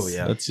patients. Oh,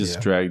 yeah. Let's just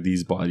drag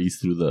these bodies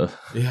through the...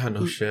 Yeah,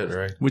 no shit,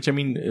 right? Which, I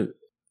mean,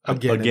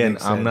 again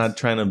I'm not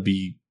trying to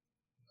be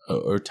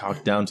or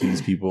talk down to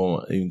these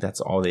people. I mean, that's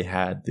all they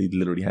had. They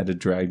literally had to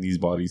drag these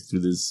bodies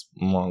through this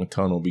long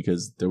tunnel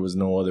because there was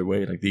no other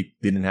way. Like, they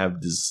didn't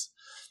have this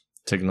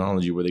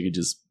technology where they could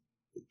just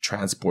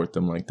transport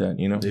them like that,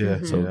 Yeah.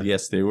 Mm-hmm. So,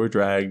 yes, they were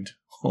dragged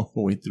all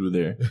the way through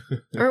there.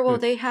 Or, well,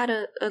 they had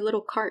a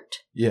little cart.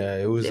 Yeah,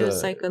 it was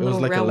like a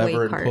little railway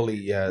lever cart. And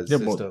pulley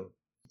system. What the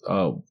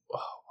fuck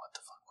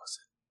was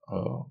it?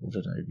 What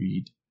did I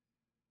read?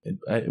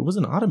 It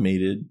wasn't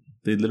automated.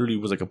 They literally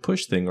was like a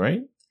push thing,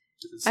 right?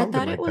 Something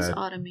I thought it was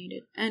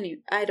automated.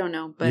 Anyway, I don't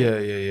know, but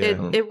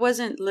yeah. It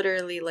wasn't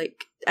literally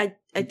like I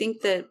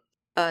think that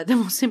the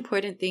most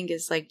important thing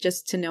is like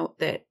just to note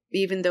that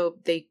even though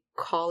they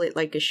call it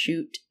like a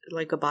chute,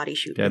 like a body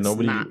chute,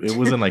 it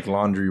wasn't like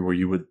laundry where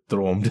you would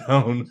throw them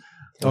down.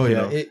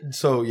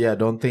 Oh yeah.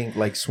 Don't think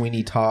like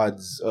Sweeney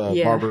Todd's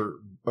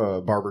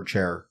barber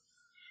chair.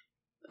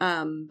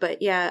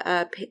 But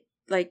yeah,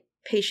 like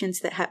patients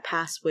that had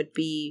passed would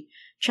be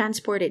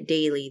transported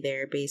daily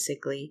there,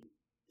 basically.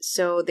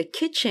 So the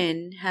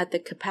kitchen had the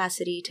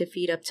capacity to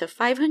feed up to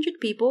 500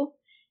 people,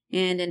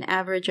 and an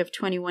average of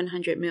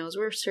 2,100 meals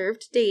were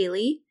served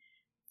daily.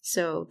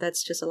 So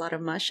that's just a lot of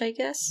mush, I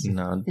guess.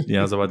 I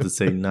was about to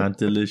say not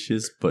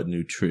delicious, but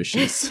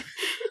nutritious.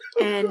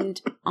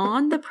 And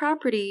on the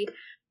property,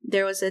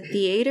 there was a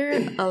theater,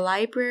 a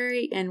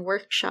library, and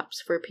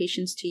workshops for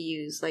patients to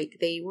use. Like,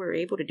 they were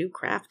able to do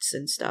crafts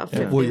and stuff.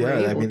 Yeah. Well,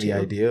 yeah, I mean, the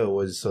idea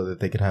was so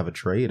that they could have a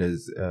trade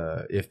as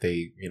if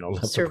they,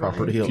 left the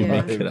property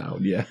alive. Make it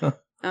out,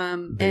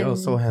 they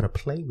also had a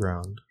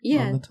playground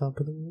on the top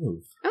of the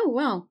roof. Oh,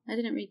 wow. I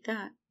didn't read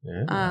that.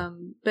 Yeah.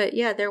 But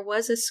yeah, there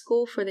was a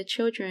school for the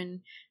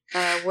children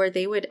where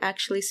they would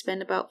actually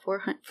spend about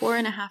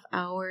 4.5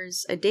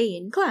 hours a day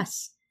in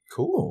class.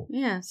 Cool.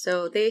 Yeah,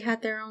 so they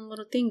had their own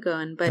little thing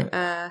going, but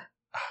I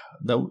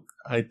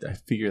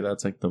figure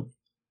that's like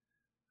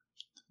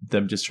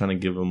them just trying to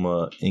give them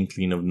a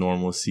inkling of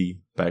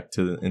normalcy back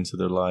into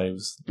their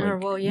lives. Like, or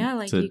well, yeah,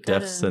 like to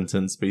death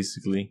sentence,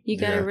 basically. You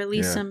gotta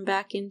release them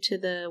back into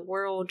the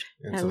world,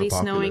 at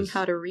least knowing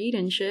how to read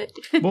and shit.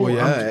 Well,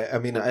 yeah, I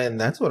mean,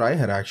 and that's what I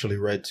had actually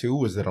read too,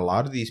 was that a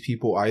lot of these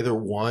people, either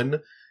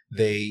one,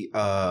 they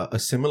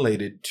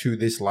assimilated to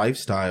this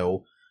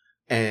lifestyle,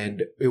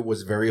 and it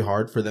was very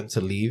hard for them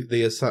to leave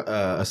the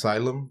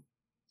asylum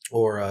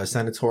or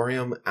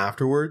sanatorium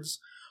afterwards,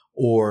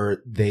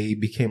 or they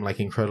became like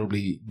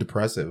incredibly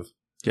depressive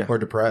or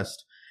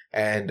depressed.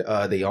 And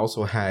they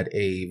also had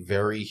a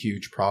very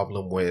huge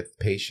problem with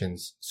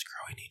patients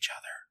screwing each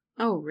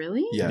other. Oh,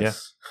 really?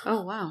 Yes. Yeah.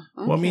 Oh, wow.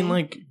 Okay. Well, I mean,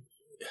 like,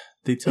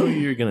 they tell you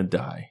you're going to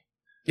die.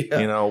 Yeah.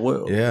 You know,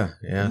 what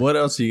What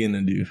else are you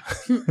going to do?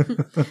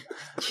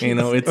 You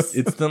know, it's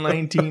the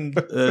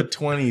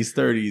 1920s,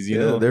 30s, you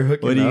know. They're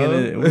hooking up.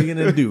 What are you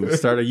going to do?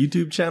 Start a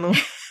YouTube channel?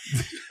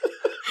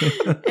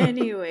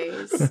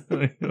 Anyways,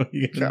 what are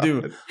you gonna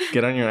do?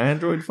 Get on your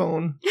Android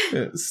phone?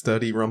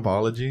 Study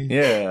rumpology?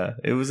 Yeah,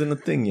 it wasn't a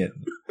thing yet.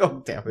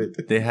 Oh, damn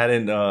it! They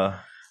hadn't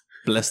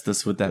blessed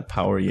us with that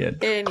power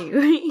yet.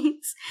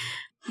 Anyways,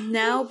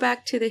 now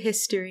back to the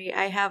history.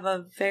 I have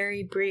a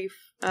very brief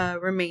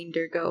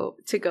remainder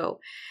to go.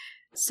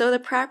 So the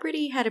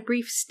property had a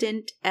brief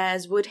stint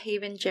as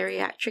Woodhaven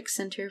Geriatric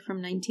Center from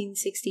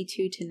 1962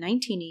 to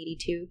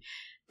 1982.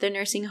 The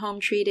nursing home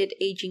treated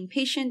aging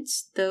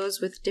patients,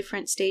 those with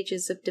different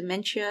stages of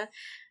dementia,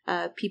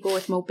 people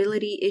with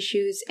mobility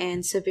issues,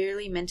 and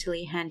severely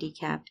mentally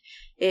handicapped.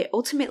 It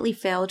ultimately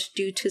failed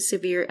due to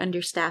severe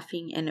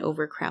understaffing and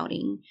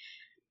overcrowding.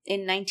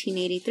 In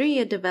 1983,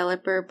 a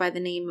developer by the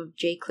name of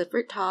J.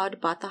 Clifford Todd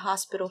bought the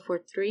hospital for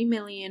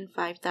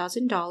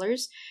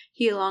 $3,005,000.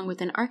 He, along with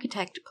an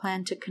architect,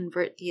 planned to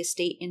convert the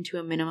estate into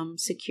a minimum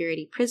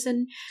security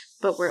prison,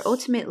 but were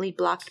ultimately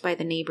blocked by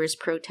the neighbors'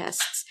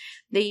 protests.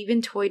 They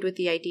even toyed with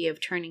the idea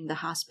of turning the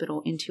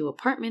hospital into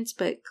apartments,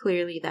 but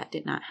clearly that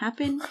did not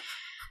happen.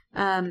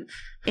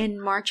 In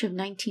March of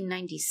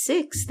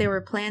 1996, there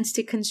were plans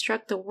to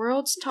construct the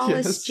world's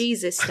tallest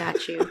Jesus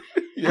statue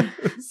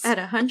at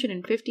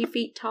 150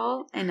 feet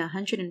tall and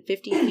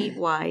 150 feet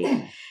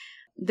wide.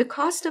 The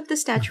cost of the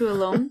statue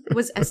alone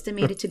was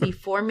estimated to be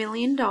 $4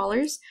 million,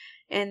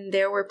 and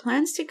there were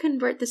plans to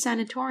convert the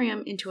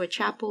sanatorium into a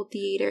chapel,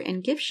 theater,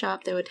 and gift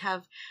shop that would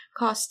have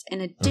cost an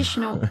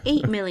additional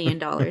 $8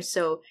 million.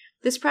 So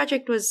this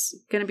project was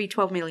going to be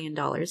 $12 million.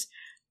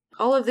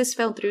 All of this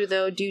fell through,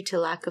 though, due to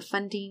lack of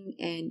funding,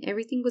 and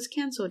everything was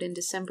canceled in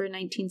December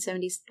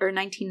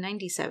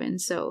 1997.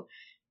 So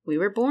we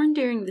were born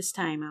during this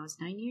time. I was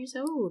 9 years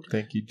old.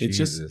 Thank you,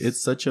 Jesus.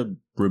 It's such a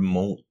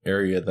remote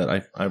area that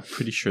I'm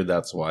pretty sure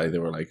that's why they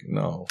were like,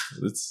 no,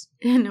 who's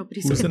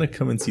going to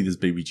come and see this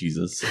baby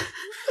Jesus?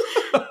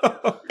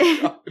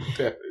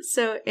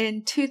 So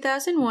in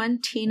 2001,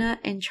 Tina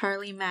and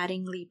Charlie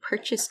Mattingly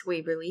purchased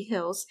Waverly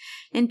Hills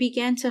and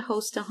began to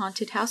host a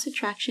haunted house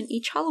attraction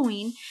each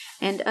Halloween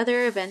and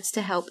other events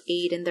to help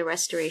aid in the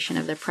restoration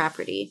of the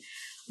property.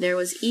 There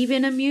was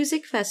even a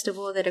music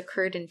festival that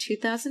occurred in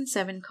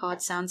 2007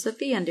 called Sounds of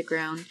the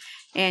Underground.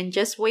 And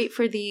just wait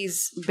for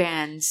these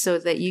bands so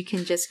that you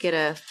can just get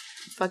a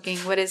fucking,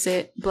 what is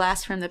it,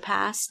 blast from the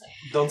past.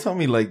 Don't tell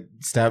me like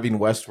Stabbing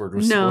Westward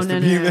was supposed to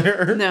be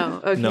there.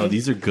 No, okay. No,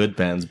 these are good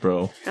bands,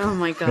 bro. Oh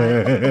my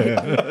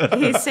god.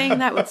 He's saying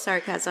that with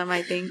sarcasm,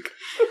 I think.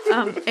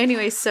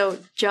 Anyway, so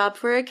Job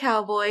for a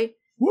Cowboy.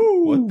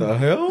 Woo! What the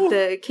hell?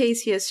 The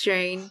Acacia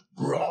Strain.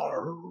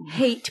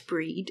 Hate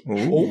Breed.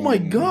 Oh my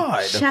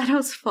god.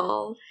 Shadows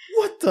Fall.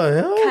 What the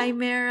hell?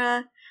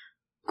 Chimera.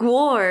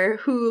 Gwar,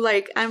 who,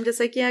 like, I'm just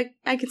like, yeah,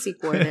 I could see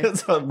Gwar there.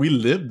 That's how we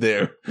lived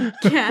there.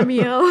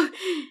 Cameo,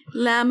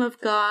 Lamb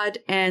of God,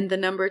 and the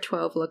number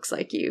 12 Looks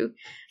Like You.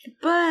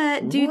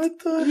 But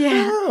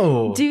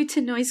due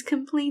to noise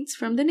complaints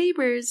from the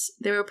neighbors,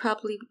 there will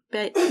probably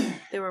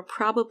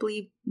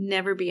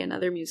never be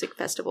another music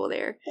festival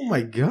there. Oh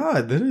my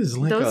god, that is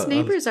like those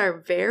neighbors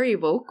are very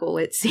vocal,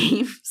 it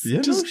seems. Yeah,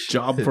 just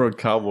Job for a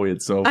Cowboy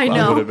itself. I know.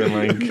 I would have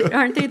been like,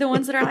 aren't they the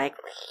ones that are like?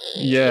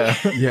 Yeah.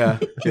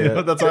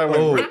 That's why I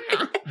went.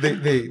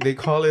 They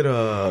call it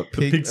a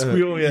pig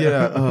squeal.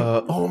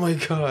 Oh my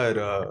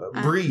god,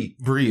 Brie.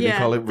 They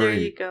call it Brie. There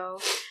you go.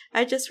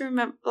 I just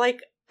remember, like,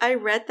 I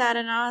read that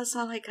and I was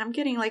all like, I'm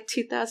getting like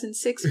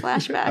 2006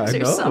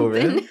 flashbacks or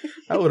something. Man.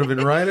 I would have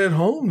been right at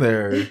home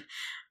there.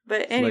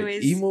 But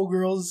anyways, like emo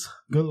girls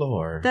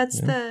galore. That's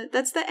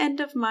the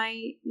end of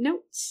my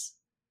notes.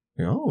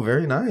 Oh,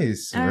 very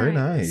nice. Very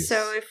nice.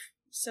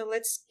 So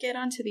let's get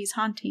on to these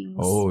hauntings.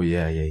 Oh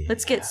yeah.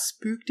 Let's get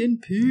spooked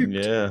and peeped.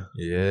 Yeah.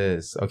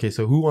 Yes. Okay,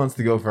 so who wants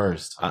to go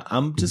first?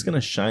 I'm just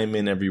gonna chime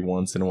in every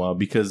once in a while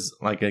because,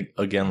 like I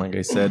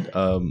said,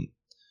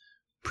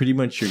 pretty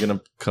much you're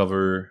gonna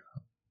cover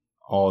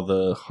all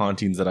the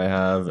hauntings that I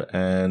have,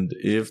 and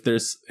if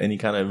there's any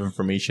kind of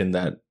information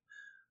that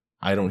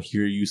I don't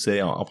hear you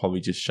say, I'll probably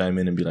just chime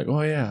in and be like,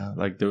 oh yeah,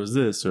 like there was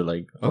this, or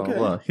like blah,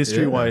 blah.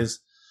 History wise,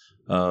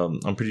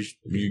 I'm pretty sure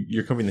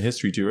you're covering the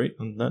history too, right?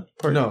 On that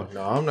part? No,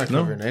 I'm not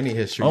covering any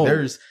history.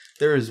 Oh.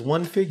 There is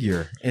one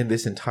figure in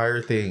this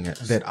entire thing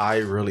that I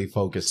really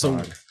focused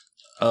on.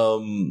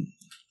 The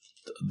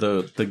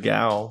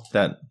gal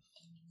that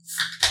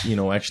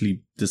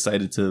actually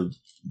decided to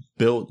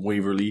build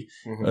Waverly.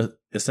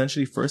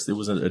 Essentially, first it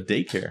was a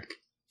daycare.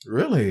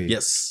 Really?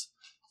 Yes.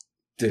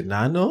 Did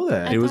not know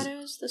that. I thought it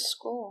was the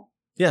school.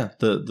 Yeah,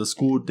 the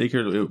school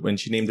daycare, when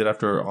she named it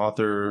after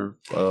author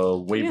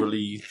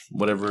Waverly,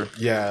 whatever.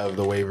 Yeah,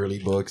 the Waverly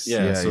books.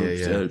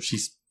 Yeah. She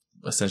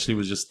essentially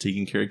was just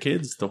taking care of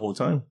kids the whole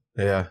time.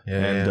 Yeah.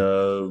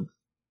 What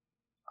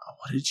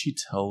did she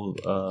tell?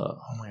 Oh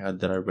my god,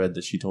 that I read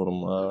that she told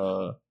him.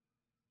 Oh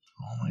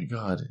my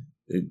god,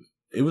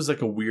 it was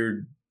like a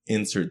weird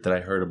insert that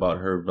I heard about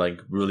her,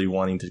 like really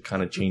wanting to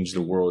kind of change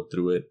the world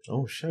through it.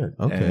 Oh shit!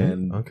 Okay,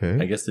 and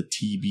I guess the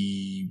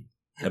TB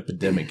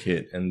epidemic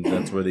hit, and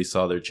that's where they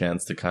saw their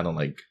chance to kind of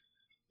like,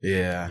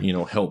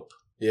 help.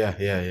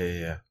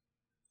 Yeah.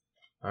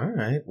 All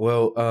right.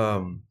 Well,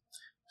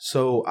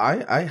 so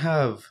I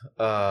have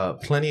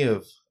plenty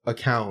of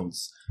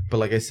accounts, but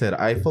like I said,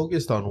 I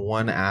focused on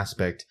one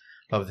aspect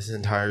of this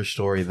entire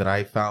story that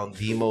I found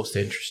the most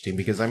interesting,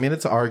 because I mean,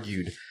 it's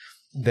argued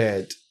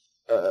that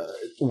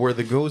were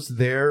the ghosts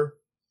there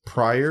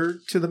prior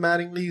to the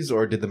Mattingleys,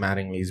 or did the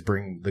Mattingleys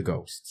bring the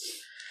ghosts?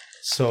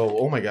 So,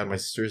 oh my god, my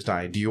sister's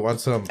dying. Do you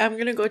want some? I'm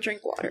gonna go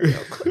drink water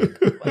real quick.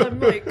 I'm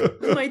like,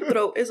 my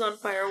throat is on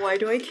fire. Why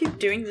do I keep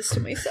doing this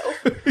to myself?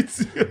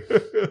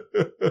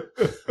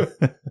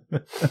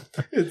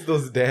 It's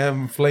those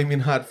damn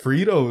flaming hot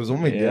Fritos. Oh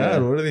my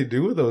god, what do they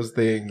do with those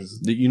things?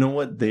 You know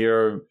what? They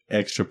are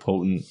extra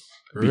potent.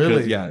 Because,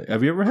 really? Yeah.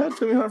 Have you ever had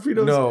flaming hot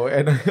Fritos? No,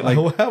 and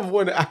I'll have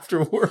one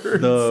afterwards.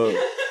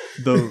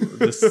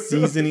 The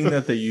seasoning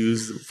that they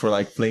use for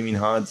like flaming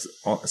hots,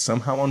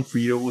 somehow on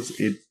Fritos,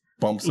 it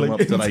bumps them up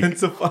to like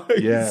intensifies.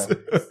 Yeah. It's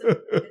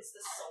the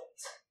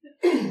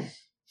salt.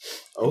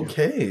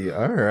 Okay,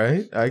 all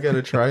right. I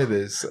gotta try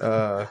this.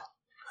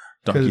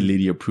 Donkey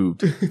Lady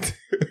approved.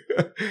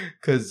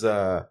 Because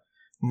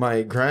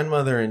my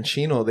grandmother and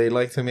Chino, they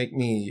like to make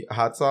me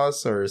hot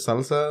sauce or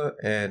salsa,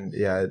 and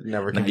yeah, it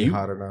never can be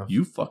hot enough.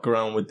 You fuck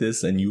around with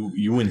this, and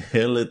you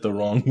inhale it the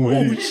wrong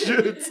way. Oh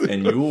shit!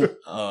 And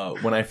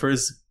when I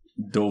first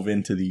dove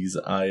into these,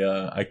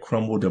 I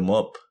crumbled them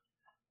up,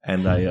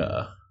 and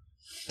I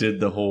did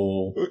the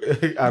whole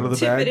out of the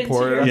bag,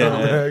 pour it out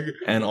of the bag,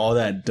 and all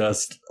that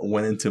dust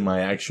went into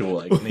my actual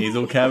like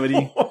nasal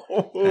cavity,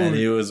 and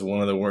it was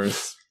one of the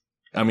worst.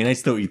 I mean, I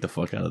still eat the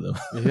fuck out of them.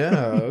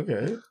 Yeah,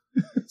 okay.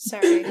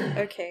 Sorry.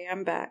 Okay,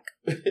 I'm back.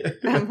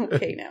 I'm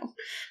okay now.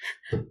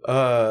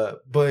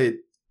 But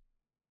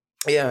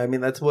yeah, I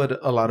mean, that's what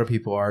a lot of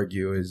people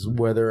argue, is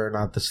whether or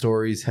not the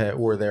stories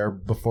were there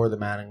before the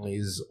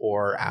Mattingleys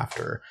or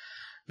after.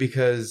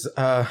 Because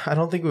I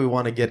don't think we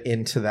want to get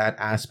into that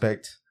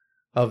aspect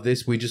of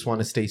this. We just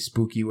want to stay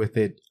spooky with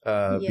it,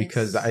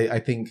 because I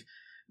think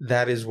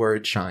that is where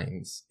it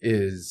shines,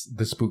 is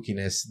the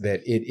spookiness that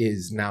it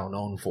is now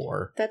known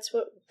for. That's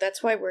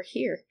why we're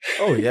here.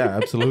 Oh yeah,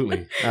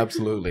 absolutely.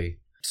 Absolutely.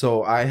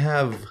 So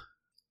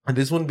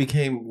this one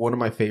became one of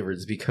my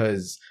favorites,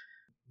 because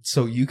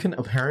so you can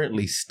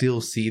apparently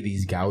still see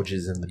these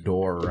gouges in the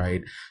door,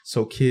 right?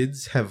 So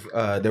kids have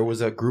there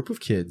was a group of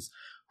kids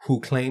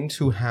who claimed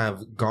to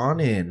have gone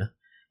in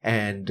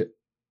and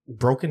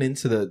broken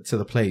into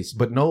the place,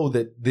 but know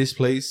that this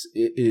place,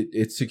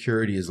 its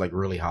security is like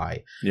really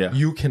high. Yeah,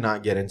 you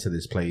cannot get into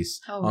this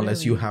place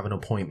unless you have an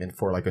appointment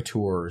for like a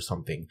tour or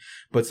something.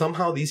 But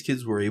somehow these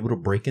kids were able to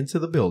break into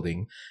the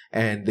building,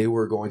 and they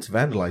were going to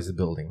vandalize the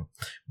building.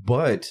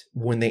 But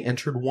when they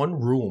entered one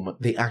room,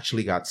 they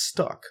actually got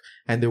stuck,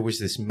 and there was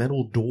this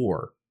metal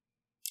door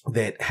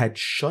that had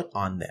shut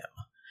on them,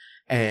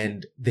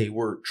 and they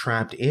were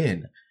trapped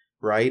in.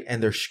 Right?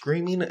 And they're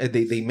screaming.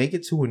 They make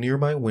it to a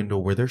nearby window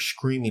where they're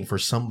screaming for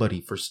somebody,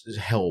 for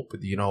help,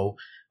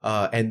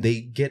 and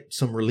they get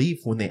some relief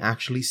when they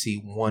actually see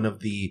one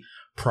of the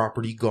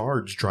property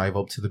guards drive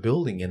up to the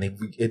building, and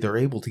they're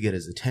able to get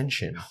his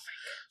attention. Oh,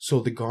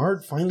 so the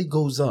guard finally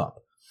goes up,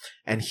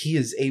 and he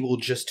is able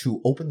just to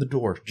open the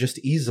door just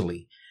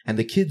easily. And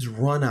the kids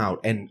run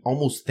out and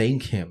almost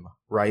thank him,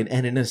 right?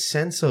 And in a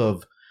sense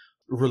of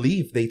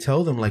relief, they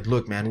tell them like,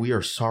 look, man, we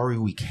are sorry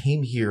we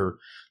came here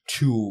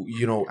to,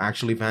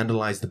 actually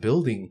vandalize the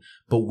building,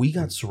 but we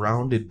got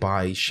surrounded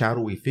by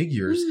shadowy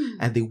figures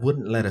and they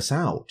wouldn't let us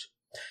out.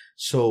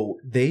 So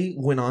they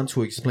went on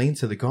to explain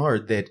to the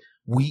guard that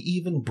we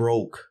even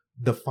broke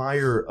the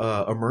fire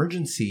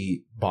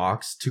emergency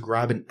box to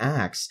grab an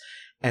axe,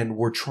 and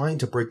were trying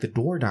to break the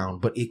door down,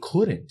 but it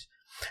couldn't.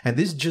 And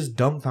this just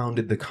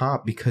dumbfounded the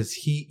cop, because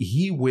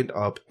he went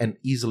up and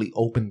easily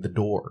opened the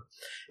door.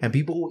 And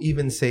people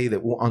even say that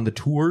on the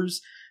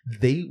tours,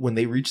 when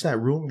they reach that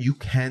room, you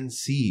can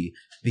see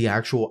the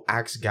actual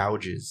axe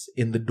gouges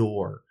in the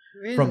door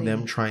from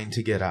them trying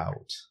to get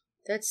out.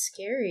 That's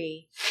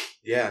scary.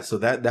 Yeah, so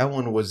that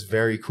one was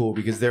very cool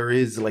because there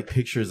is like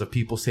pictures of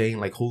people saying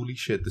like, "Holy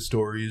shit, the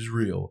story is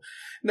real."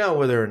 Now,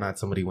 whether or not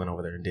somebody went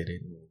over there and did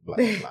it, blah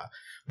blah blah,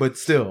 but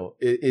still,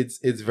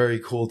 it's very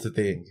cool to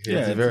think.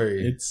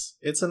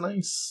 It's a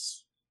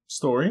nice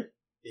story.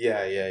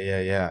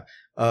 Yeah.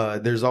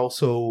 There's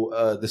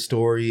also the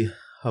story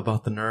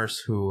about the nurse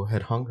who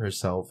had hung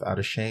herself out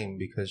of shame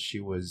because she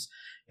was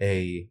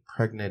a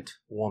pregnant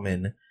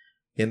woman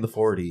in the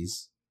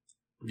 40s,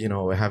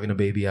 having a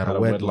baby out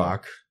of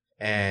wedlock.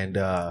 And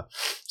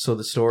so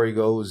the story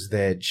goes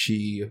that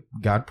she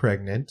got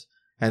pregnant,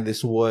 and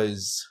this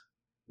was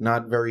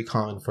not very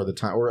common for the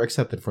time, or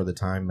accepted for the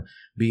time,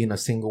 being a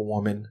single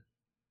woman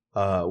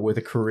with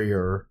a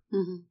career,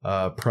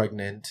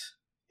 pregnant,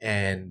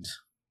 and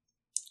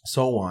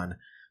so on.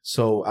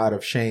 So out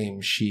of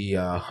shame, she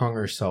hung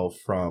herself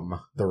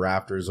from the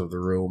rafters of the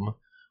room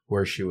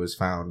where she was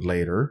found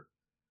later.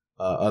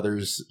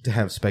 Others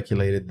have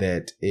speculated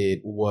that it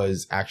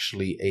was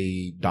actually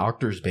a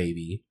doctor's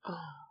baby,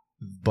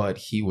 but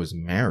he was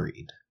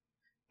married.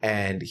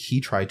 And he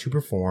tried to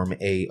perform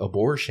a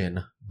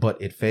abortion,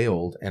 but it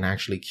failed and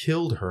actually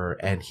killed her.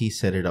 And he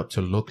set it up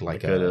to look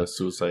like a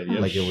suicide. Yeah.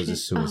 Like it was a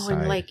suicide.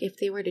 And like if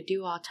they were to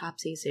do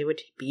autopsies, it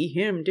would be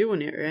him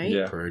doing it, right?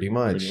 Yeah, pretty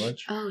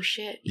much. Oh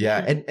shit.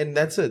 Yeah, and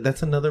that's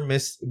another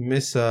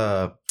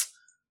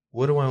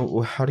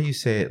how do you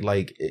say it?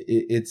 Like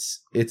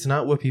it's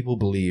not what people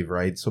believe,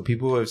 right? So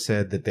people have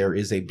said that there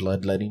is a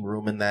bloodletting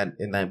room in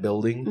that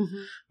building,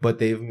 but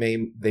they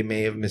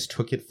may have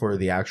mistook it for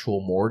the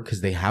actual morgue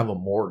because they have a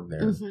morgue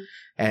there.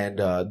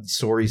 And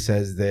story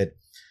says that,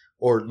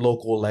 or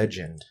local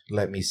legend,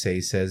 let me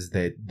say, says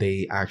that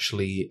they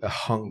actually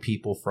hung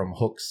people from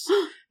hooks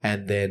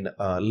and then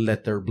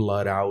let their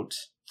blood out.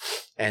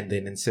 And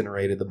then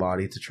incinerated the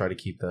body to try to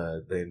keep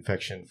the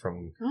infection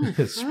from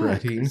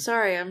spreading.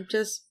 Sorry, I'm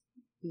just...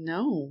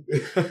 No.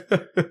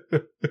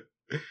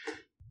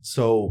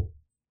 So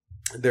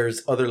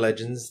there's other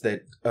legends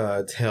that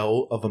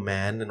tell of a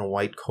man in a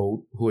white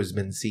coat who has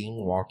been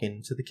seen walk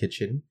into the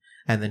kitchen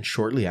and then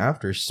shortly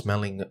after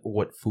smelling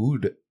what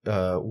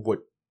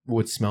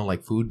would smell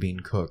like food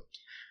being cooked.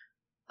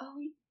 Oh,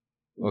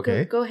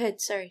 okay. Go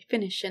ahead. Sorry,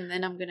 finish, and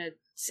then I'm gonna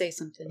say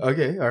something.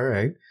 Okay, all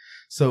right.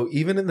 So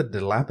even in the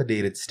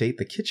dilapidated state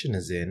the kitchen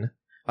is in,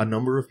 a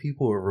number of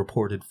people have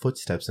reported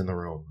footsteps in the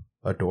room,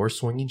 a door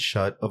swinging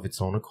shut of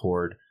its own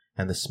accord,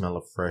 and the smell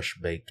of fresh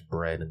baked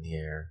bread in the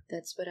air.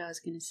 That's what I was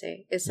gonna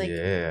say. It's like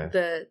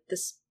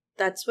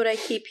that's what I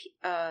keep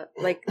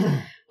like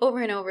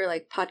over and over,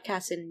 like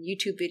podcasts and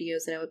YouTube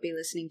videos that I would be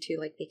listening to,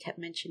 like they kept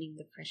mentioning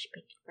the fresh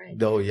baked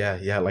bread. Oh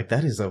yeah, like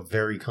that is a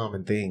very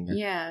common thing.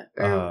 Yeah.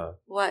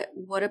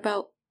 What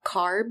about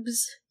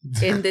carbs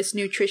in this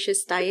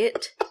nutritious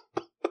diet?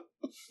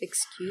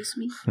 Excuse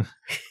me?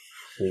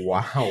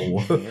 Wow.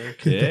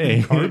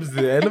 Okay. Carbs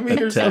the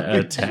enemy or something?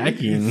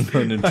 Attacking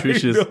the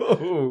nutritious.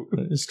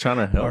 Just trying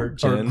to help,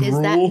 Jen. Is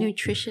that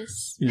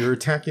nutritious? You're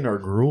attacking our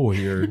gruel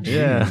here.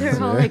 Yeah.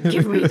 They're all like,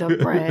 give me the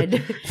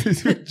bread.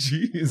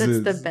 Jesus.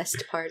 That's the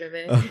best part of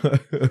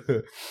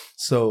it.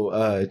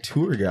 So,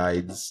 tour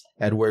guides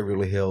at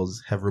Waverly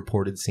Hills have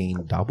reported seeing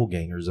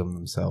doppelgangers of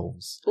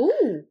themselves.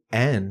 Ooh.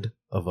 And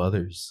of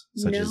others,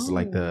 such as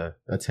like the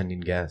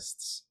attending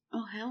guests.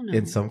 Oh, hell no.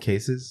 In some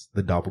cases,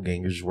 the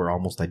doppelgangers were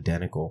almost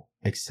identical,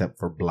 except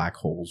for black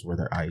holes where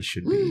their eyes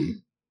should be.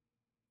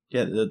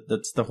 Yeah,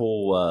 that's the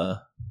whole,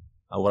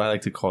 what I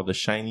like to call the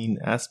shining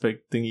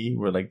aspect thingy,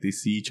 where like they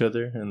see each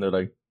other and they're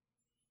like,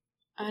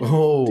 I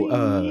don't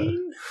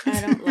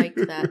like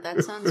that.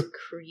 That sounds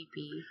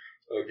creepy.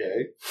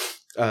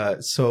 Okay.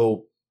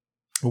 So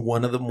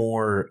one of the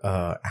more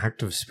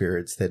active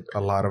spirits that a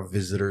lot of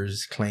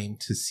visitors claim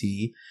to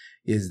see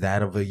is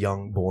that of a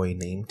young boy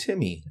named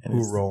Timmy,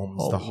 who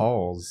roams the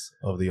halls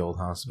of the old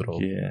hospital.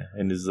 Yeah,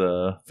 and his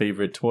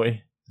favorite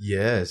toy.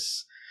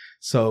 Yes.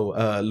 So,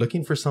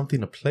 looking for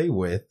something to play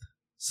with,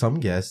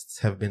 some guests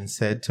have been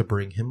said to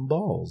bring him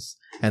balls,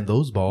 and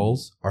those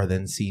balls are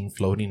then seen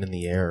floating in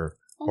the air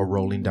or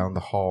rolling down the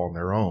hall on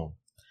their own.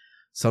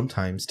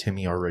 Sometimes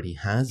Timmy already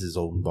has his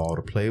own ball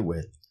to play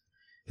with.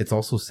 It's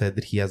also said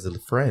that he has a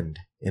friend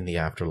in the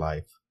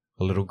afterlife,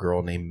 a little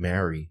girl named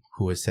Mary,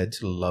 who is said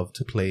to love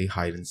to play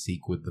hide and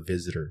seek with the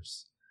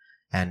visitors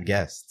and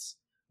guests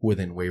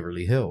within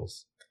Waverly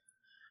Hills.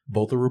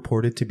 Both are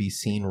reported to be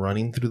seen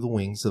running through the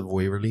wings of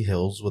Waverly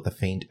Hills with a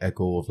faint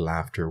echo of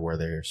laughter where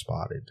they are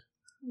spotted.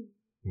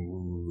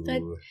 Ooh.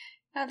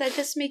 That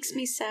just makes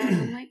me sad.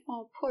 I'm like,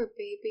 oh, poor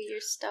baby, you're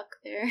stuck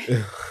there.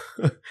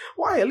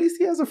 Why? At least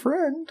he has a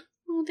friend.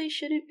 Well, they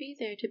shouldn't be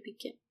there to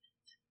begin.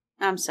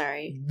 I'm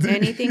sorry.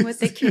 Anything with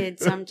the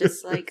kids, I'm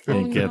just like,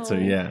 oh, it gets her.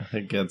 Yeah,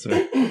 it gets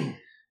her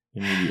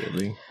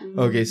immediately.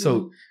 Okay,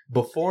 so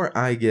before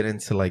I get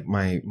into like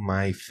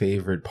my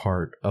favorite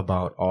part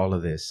about all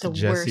of this, the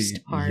Jesse,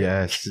 worst part.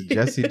 Yes,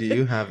 Jesse, do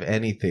you have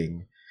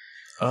anything?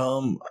 I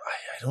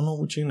don't know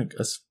what you're gonna.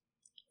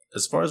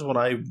 As far as what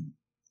I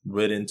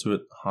read into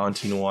it,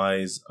 haunting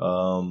wise,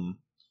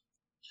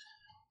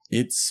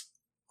 it's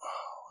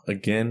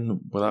again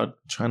without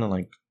trying to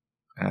like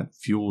add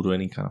fuel to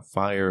any kind of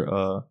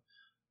fire.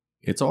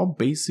 It's all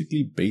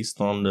basically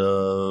based on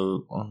the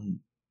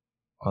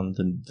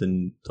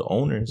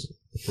owners.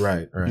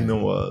 Right. You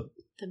know,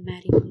 the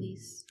Maddie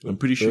police. I'm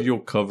pretty sure you'll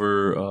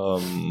cover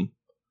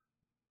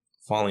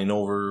falling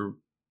over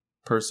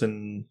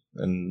person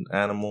and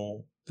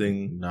animal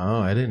thing. No,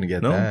 I didn't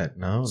get that.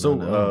 No.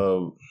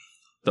 So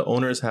the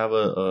owners have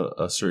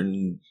a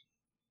certain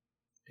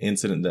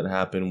incident that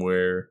happened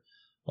where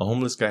a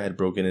homeless guy had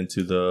broken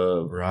into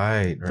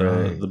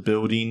the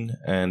building,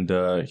 and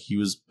he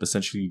was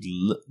essentially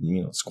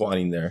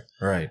squatting there.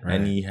 Right.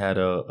 And he had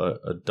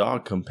a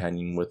dog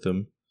companion with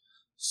him.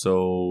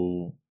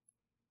 So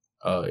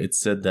it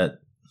said that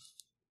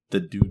the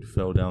dude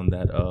fell down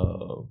that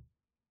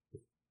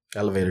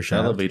elevator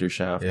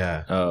shaft.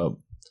 Yeah.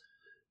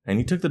 And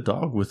he took the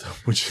dog with him,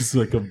 which is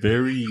like a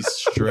very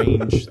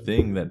strange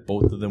thing that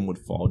both of them would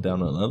fall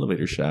down an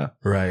elevator shaft.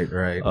 Right.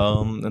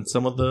 And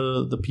some of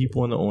the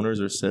people and the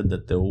owners are said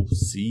that they'll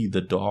see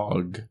the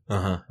dog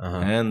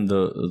and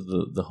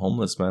the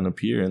homeless man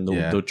appear, and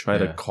they'll try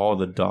to call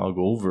the dog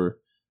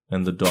over,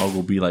 and the dog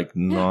will be like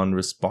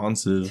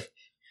non-responsive,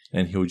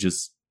 and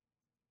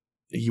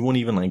he won't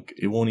even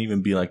it won't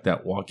even be like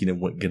that walking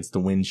against the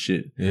wind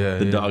shit. Yeah.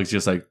 The dog's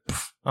just like,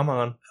 I'm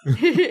on. And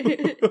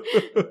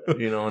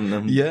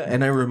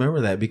I remember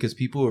that because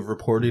people have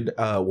reported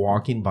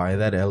walking by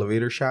that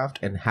elevator shaft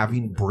and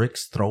having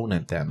bricks thrown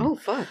at them. Oh,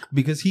 fuck.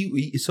 Because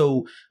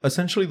so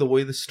essentially the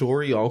way the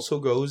story also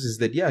goes is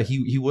that,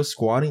 he was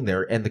squatting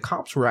there and the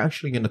cops were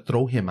actually going to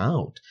throw him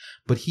out.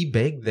 But he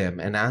begged them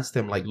and asked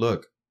them, like,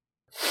 look,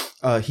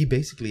 he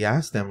basically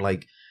asked them,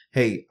 like,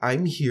 hey,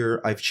 I'm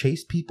here. I've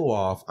chased people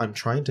off. I'm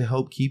trying to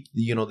help keep,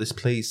 this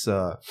place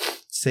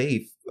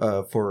safe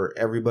for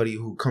everybody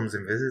who comes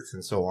and visits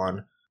and so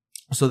on.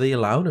 So they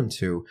allowed him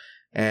to.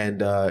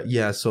 And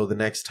so the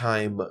next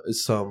time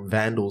some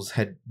vandals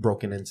had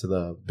broken into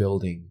the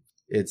building,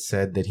 it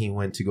said that he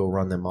went to go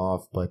run them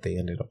off, but they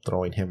ended up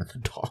throwing him and the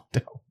dog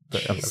down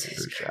the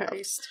elevator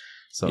shaft.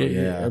 So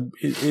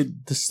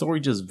the story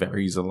just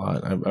varies a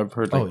lot. I've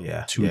heard 2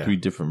 or 3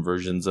 different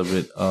versions of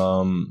it.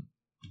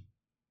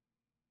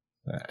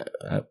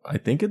 I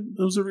think it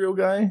was a real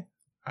guy.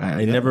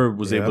 I never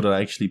was able to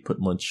actually put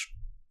much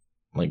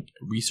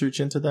research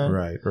into that.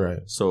 Right.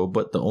 So,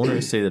 but the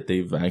owners say that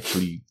they've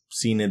actually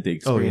seen it, they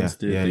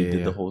experienced it, they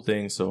did the whole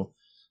thing. So,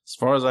 as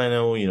far as I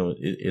know,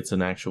 it's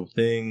an actual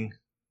thing.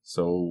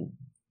 So,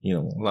 a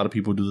lot of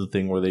people do the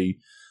thing where they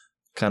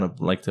kind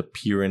of like to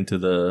peer into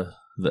the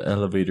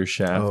elevator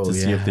shaft to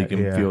see if they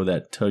can feel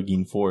that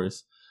tugging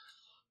force.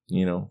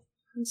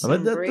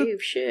 Some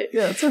brave shit.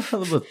 Yeah, it's a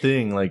hell of a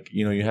thing. Like,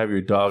 you have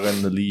your dog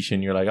on the leash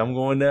and you're like, I'm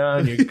going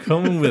down. You're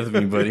coming with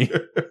me, buddy.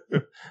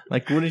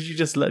 Like, wouldn't you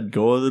just let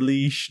go of the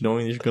leash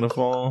knowing you're going to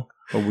fall?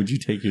 Or would you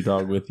take your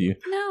dog with you?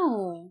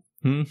 No.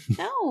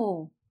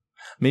 No.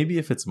 Maybe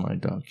if it's my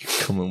dog, you're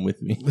coming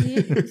with me.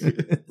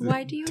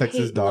 Why do you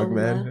Texas hate dog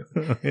Lola?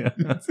 Man?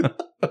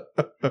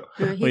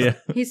 No,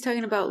 he's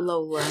talking about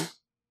Lola.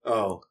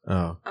 Oh.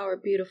 Our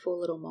beautiful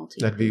little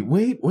multi. That'd be,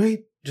 wait,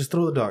 just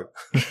throw the dog.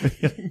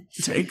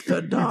 Take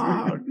the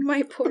dog.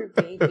 My poor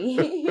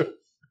baby.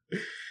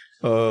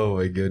 Oh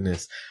my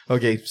goodness.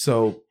 Okay,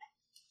 so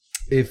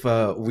if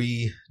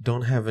we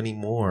don't have any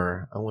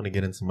more, I want to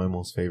get into my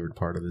most favorite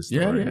part of this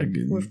story.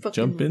 We're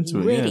jump into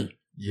ready. it.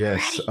 Yeah.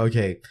 Yes.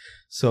 Okay.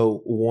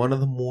 So one of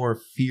the more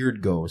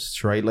feared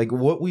ghosts, right? Like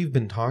what we've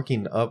been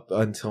talking up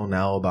until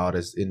now about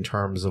is in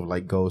terms of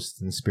like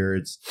ghosts and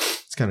spirits,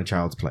 it's kind of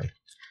child's play.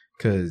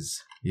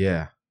 Because,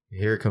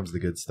 here comes the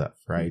good stuff,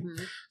 right?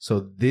 Mm-hmm.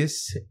 So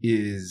this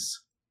is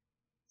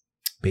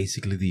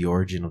basically the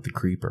origin of the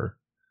creeper,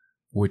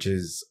 which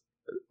is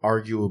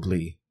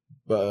arguably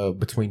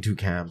between 2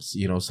 camps,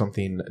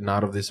 something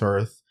not of this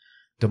earth,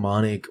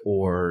 demonic,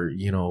 or,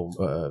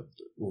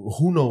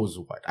 who knows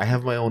what. I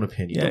have my own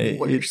opinion. Yeah,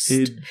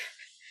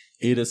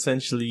 it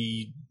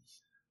essentially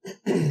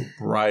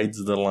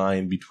rides the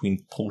line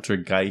between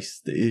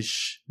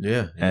poltergeist-ish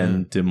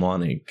and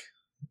demonic,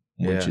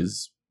 which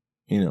is...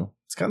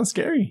 it's kind of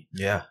scary.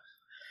 Yeah.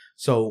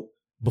 So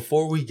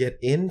before we get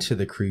into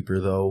the creeper,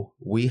 though,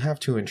 we have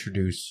to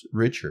introduce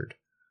Richard,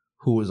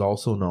 who is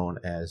also known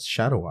as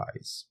Shadow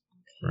Eyes,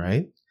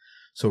 right?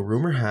 So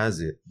rumor has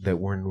it that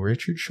when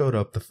Richard showed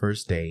up the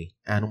first day,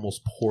 animals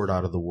poured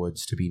out of the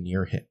woods to be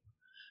near him.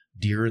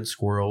 Deer and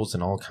squirrels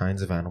and all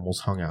kinds of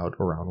animals hung out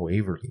around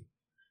Waverly.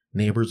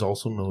 Neighbors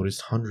also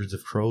noticed hundreds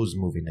of crows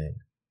moving in.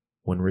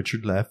 When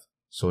Richard left,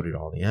 so did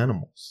all the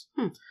animals.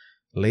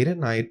 Late at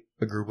night,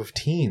 a group of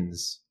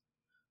teens...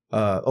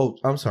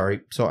 I'm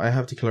sorry. So I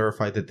have to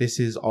clarify that this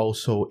is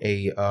also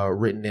a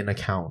written-in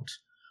account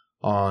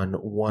on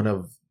one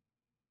of...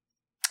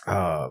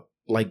 I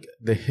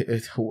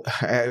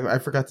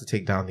forgot to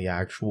take down the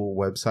actual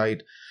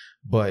website,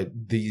 but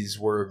these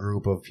were a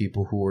group of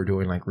people who were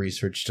doing like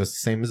research just the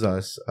same as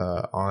us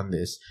on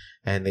this,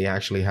 and they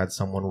actually had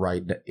someone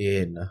write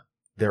in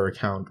their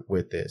account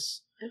with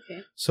this.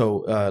 Okay. So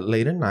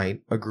late at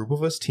night, a group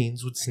of us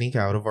teens would sneak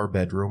out of our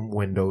bedroom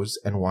windows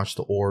and watch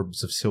the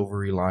orbs of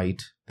silvery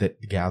light that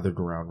gathered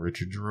around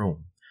Richard's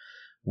room.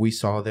 We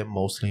saw them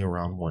mostly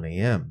around 1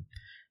 a.m.,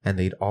 and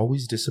they'd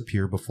always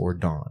disappear before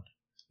dawn.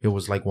 It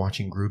was like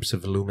watching groups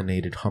of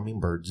illuminated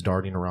hummingbirds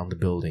darting around the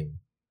building.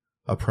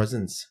 A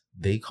presence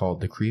they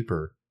called the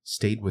Creeper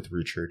stayed with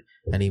Richard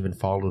and even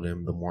followed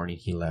him the morning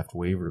he left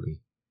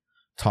Waverly.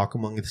 Talk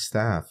among the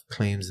staff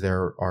claims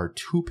there are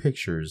 2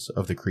 pictures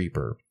of the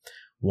Creeper.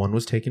 One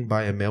was taken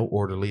by a male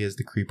orderly as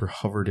the Creeper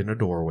hovered in a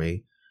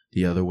doorway.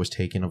 The other was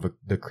taken of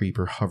the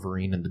Creeper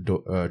hovering in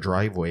the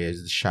driveway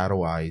as the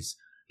shadow eyes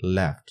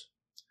left.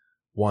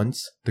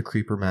 Once, the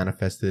Creeper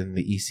manifested in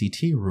the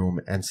ECT room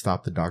and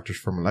stopped the doctors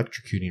from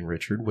electrocuting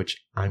Richard,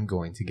 which I'm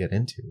going to get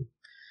into.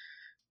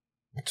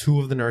 2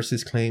 of the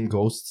nurses claim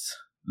ghosts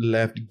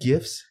left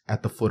gifts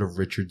at the foot of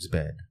Richard's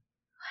bed.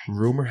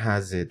 Rumor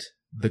has it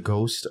the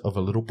ghost of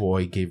a little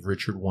boy gave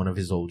Richard one of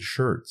his old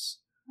shirts.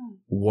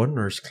 One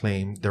nurse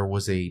claimed there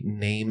was a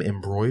name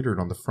embroidered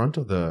on the front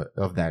of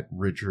that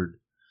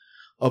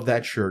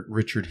shirt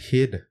Richard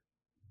hid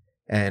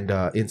and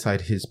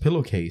inside his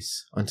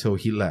pillowcase until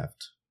he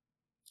left.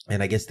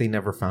 And I guess they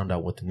never found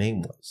out what the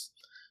name was.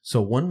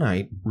 So one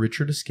night,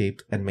 Richard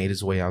escaped and made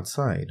his way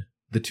outside.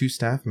 The 2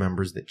 staff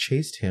members that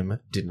chased him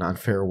did not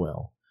fare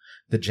well.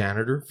 The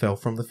janitor fell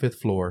from the 5th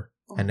floor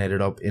and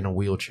ended up in a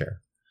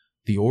wheelchair.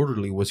 The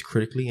orderly was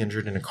critically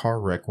injured in a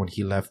car wreck when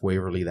he left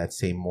Waverly that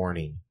same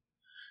morning.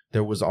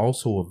 There was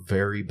also a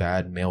very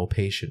bad male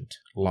patient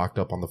locked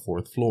up on the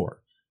 4th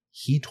floor.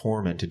 He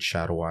tormented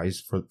Shadow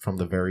Eyes from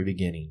the very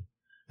beginning,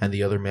 and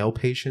the other male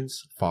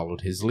patients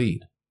followed his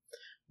lead.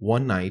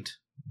 One night,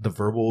 the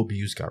verbal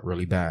abuse got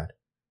really bad.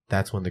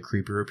 That's when the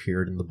Creeper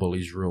appeared in the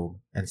bully's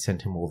room and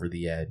sent him over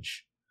the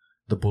edge.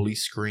 The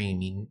bully's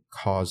screaming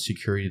caused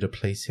security to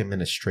place him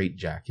in a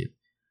straitjacket,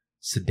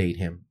 sedate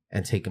him,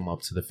 and take him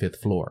up to the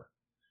 5th floor.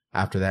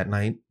 After that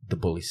night, the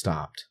bully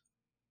stopped.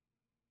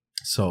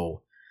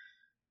 So,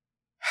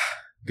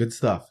 good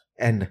stuff.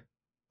 And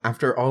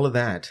after all of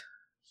that,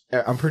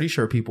 I'm pretty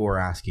sure people were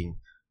asking,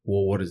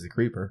 well, what is the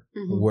Creeper?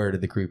 Mm-hmm. Where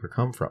did the Creeper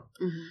come from?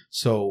 Mm-hmm.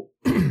 So,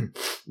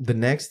 the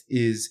next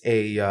is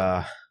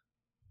a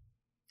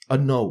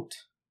note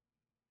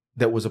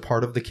that was a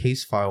part of the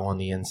case file on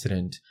the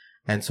incident.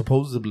 And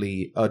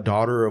supposedly, a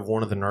daughter of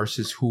one of the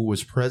nurses who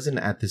was present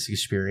at this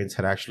experience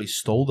had actually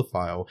stole the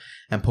file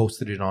and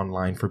posted it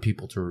online for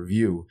people to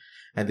review.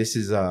 And this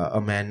is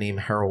a man named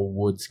Harold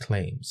Woods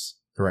claims,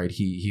 right?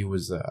 He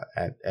was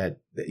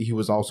he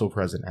was also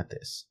present at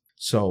this.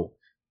 So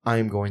I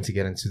am going to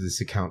get into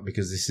this account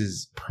because this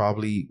is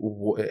probably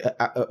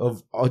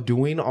of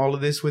doing all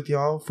of this with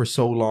y'all for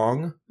so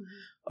long.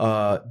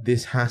 Mm-hmm.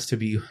 This has to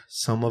be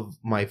some of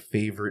my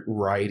favorite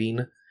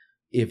writing,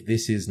 if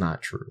this is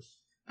not true.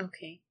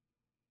 Okay.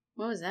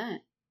 What was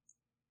that?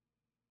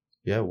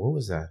 Yeah, what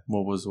was that?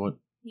 What was what?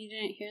 You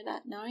didn't hear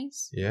that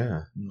noise?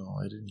 Yeah. No,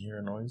 I didn't hear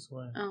a noise.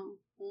 Why? Oh,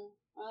 well,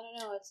 I don't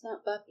know. It's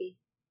not Buffy.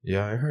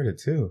 Yeah, I heard it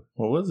too.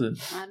 What was it?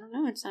 I don't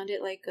know. It sounded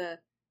like a...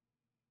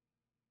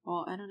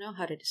 Well, I don't know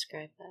how to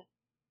describe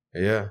that.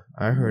 Yeah,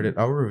 I heard it.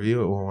 I'll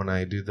review it when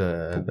I do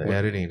the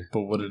editing.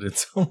 But what did it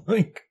sound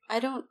like? I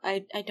don't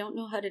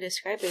know how to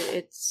describe it.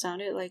 It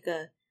sounded like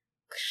a...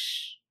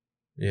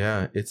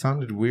 Yeah, it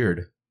sounded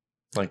weird.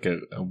 Like a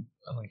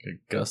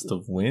gust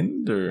of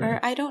wind, or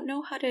I don't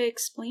know how to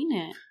explain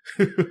it.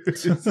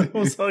 It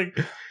was like,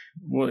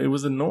 well, it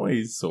was a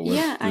noise. So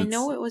yeah, I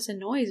know it was a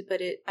noise,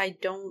 but I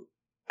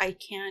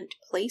can't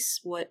place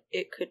what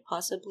it could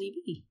possibly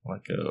be.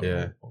 Like a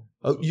yeah.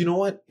 Oh, you know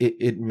what?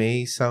 It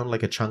may sound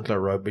like a chancla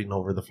rubbing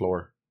over the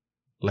floor.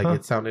 Like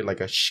It sounded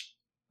like a shh.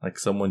 Like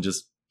someone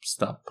just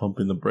stopped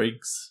pumping the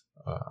brakes.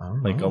 I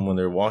don't like know. when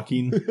they're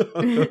walking.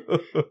 I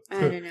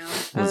don't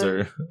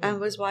know. I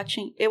was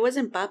watching. It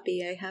wasn't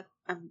Buffy.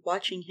 I'm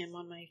watching him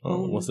on my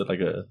phone. Was it like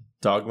a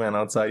dog man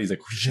outside? He's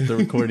like, the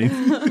recording.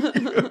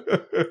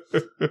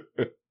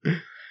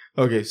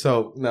 Okay,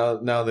 so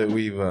now that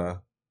we've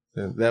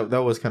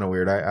that was kind of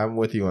weird. I'm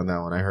with you on that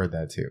one. I heard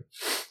that too.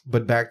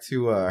 But back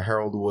to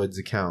Harold Wood's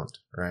account,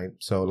 right?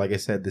 So, like I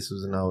said, this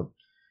was a note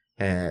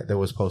that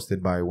was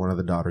posted by one of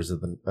the daughters of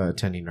the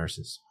attending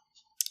nurses.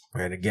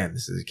 And again,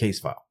 this is a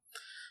case file.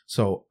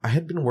 So I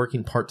had been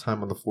working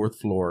part-time on the 4th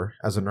floor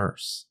as a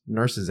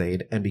nurse's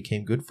aide, and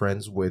became good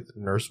friends with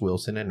Nurse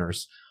Wilson and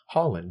Nurse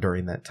Holland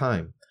during that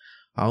time.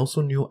 I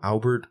also knew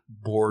Albert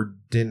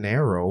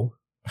Bordinero,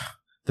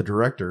 the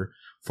director,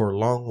 for a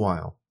long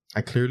while.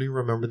 I clearly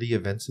remember the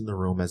events in the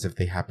room as if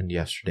they happened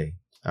yesterday.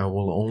 I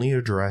will only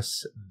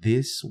address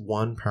this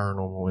one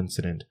paranormal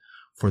incident,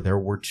 for there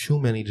were too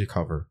many to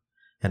cover,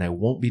 and I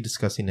won't be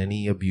discussing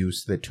any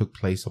abuse that took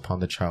place upon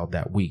the child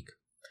that week.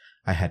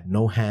 I had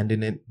no hand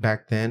in it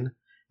back then,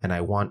 and I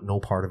want no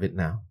part of it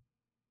now.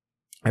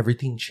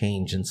 Everything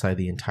changed inside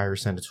the entire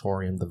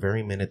sanatorium the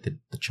very minute that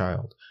the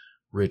child,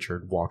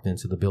 Richard, walked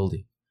into the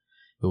building.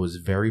 It was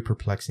very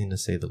perplexing to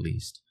say the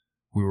least.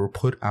 We were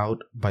put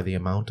out by the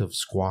amount of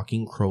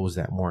squawking crows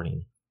that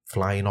morning,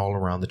 flying all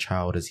around the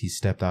child as he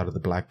stepped out of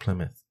the black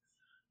Plymouth.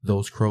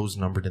 Those crows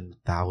numbered in the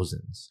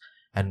thousands,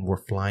 and were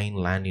flying,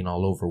 landing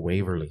all over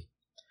Waverly.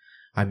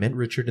 I met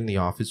Richard in the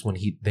office when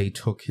they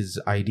took his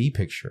ID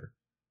picture.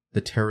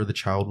 The terror the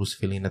child was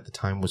feeling at the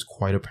time was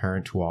quite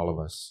apparent to all of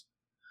us.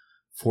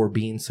 For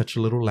being such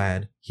a little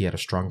lad, he had a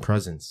strong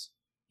presence.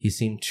 He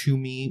seemed to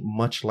me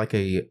much like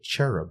a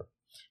cherub,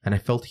 and I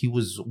felt he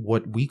was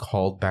what we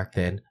called back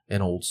then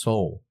an old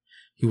soul.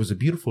 He was a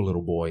beautiful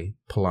little boy,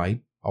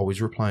 polite,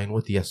 always replying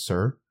with yes,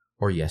 sir,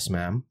 or yes,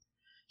 ma'am.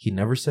 He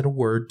never said a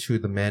word to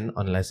the men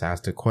unless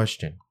asked a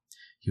question.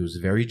 He was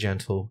very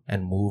gentle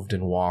and moved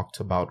and walked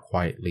about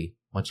quietly,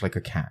 much like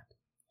a cat.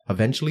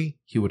 Eventually,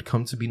 he would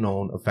come to be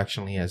known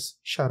affectionately as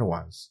Shadow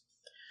Eyes.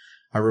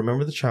 I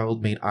remember the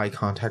child made eye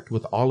contact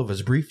with all of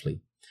us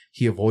briefly.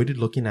 He avoided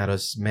looking at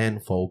us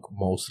menfolk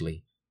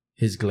mostly.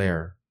 His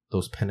glare,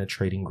 those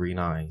penetrating green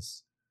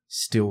eyes,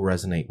 still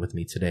resonate with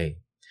me today.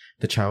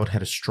 The child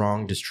had a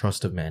strong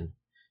distrust of men.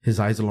 His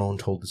eyes alone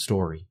told the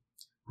story.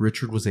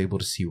 Richard was able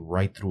to see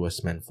right through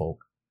us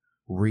menfolk,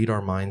 read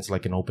our minds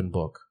like an open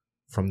book.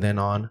 From then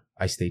on,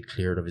 I stayed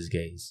cleared of his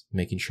gaze,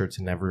 making sure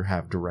to never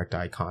have direct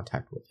eye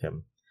contact with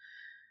him.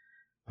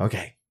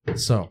 Okay,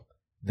 so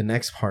the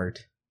next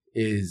part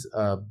is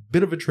a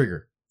bit of a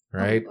trigger,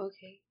 right? Oh,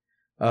 okay.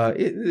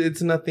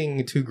 It's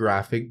nothing too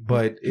graphic,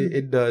 but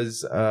it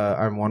does,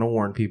 I want to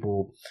warn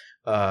people,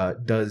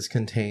 does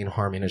contain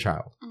harming a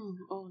child.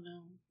 Oh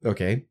no.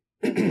 Okay.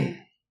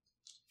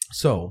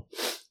 So,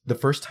 the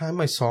first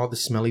time I saw the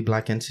smelly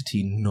black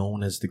entity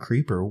known as the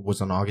Creeper was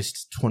on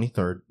August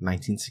 23rd,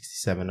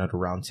 1967 at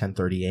around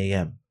 10:30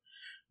 a.m.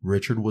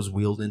 Richard was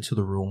wheeled into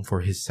the room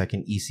for his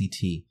second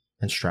ECT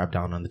and strapped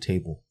down on the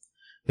table.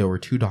 There were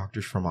 2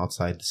 doctors from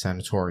outside the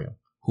sanatorium,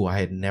 who I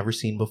had never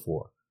seen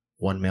before.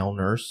 1 male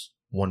nurse,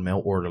 1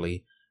 male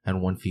orderly,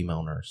 and 1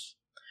 female nurse.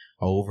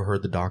 I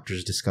overheard the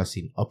doctors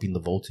discussing upping the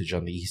voltage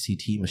on the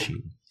ECT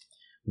machine.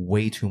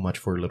 Way too much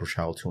for a little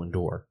child to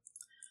endure.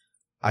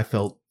 I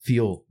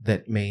feel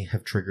that may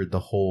have triggered the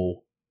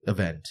whole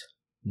event.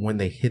 When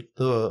they hit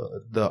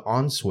the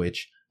on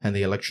switch and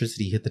the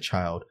electricity hit the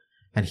child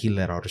and he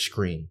let out a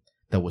scream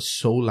that was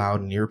so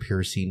loud and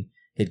ear-piercing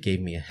it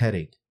gave me a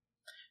headache.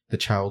 The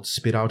child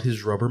spit out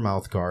his rubber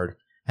mouth guard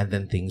and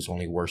then things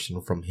only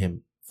worsened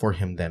for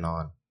him then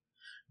on.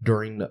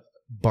 During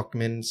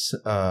Dr.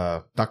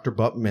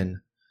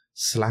 Buttman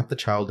slapped the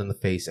child in the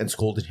face and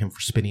scolded him for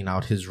spitting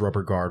out his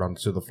rubber guard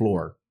onto the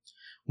floor.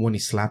 When he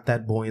slapped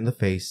that boy in the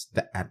face,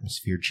 the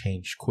atmosphere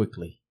changed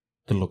quickly.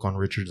 The look on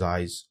Richard's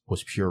eyes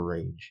was pure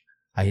rage.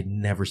 I had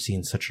never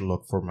seen such a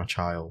look for my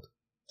child.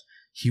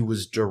 He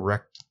was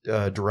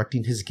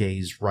directing his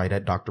gaze right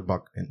at Dr.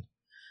 Buckman.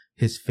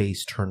 His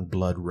face turned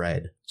blood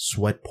red.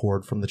 Sweat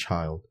poured from the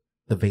child.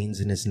 The veins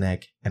in his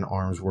neck and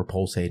arms were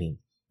pulsating.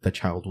 The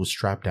child was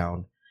strapped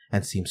down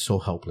and seemed so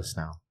helpless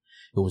now.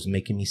 It was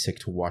making me sick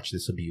to watch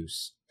this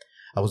abuse.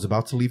 I was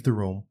about to leave the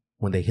room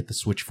when they hit the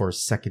switch for a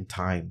second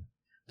time.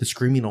 The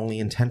screaming only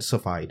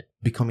intensified,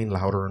 becoming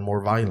louder and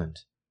more violent.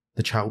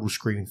 The child was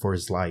screaming for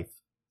his life,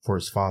 for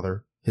his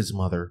father, his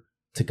mother,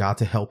 to God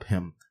to help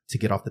him to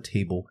get off the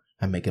table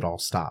and make it all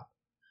stop.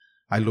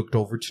 I looked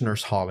over to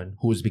Nurse Holland,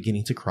 who was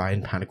beginning to cry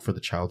and panic for the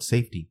child's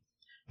safety.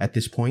 At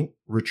this point,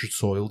 Richard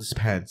soiled his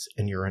pants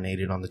and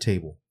urinated on the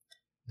table.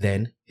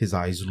 Then his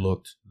eyes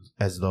looked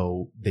as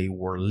though they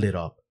were lit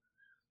up,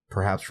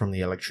 perhaps from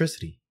the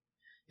electricity.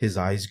 His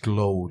eyes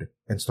glowed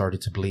and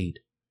started to bleed.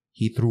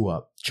 He threw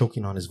up,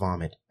 choking on his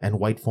vomit, and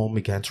white foam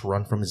began to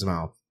run from his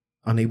mouth.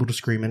 Unable to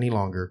scream any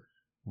longer,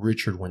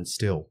 Richard went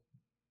still.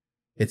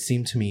 It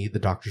seemed to me the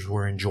doctors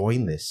were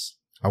enjoying this.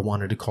 I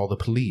wanted to call the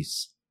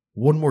police.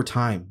 "One more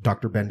time,"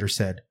 Dr. Bender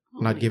said,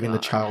 not giving the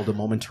child a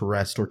moment to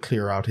rest or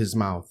clear out his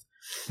mouth.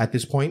 At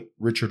this point,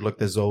 Richard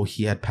looked as though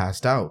he had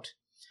passed out.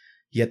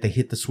 Yet they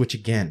hit the switch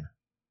again,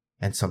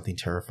 and something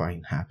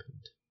terrifying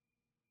happened.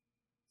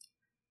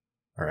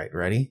 All right,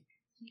 ready?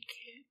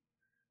 Okay.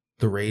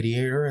 The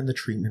radiator in the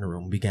treatment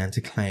room began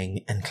to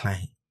clang and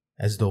clang,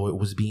 as though it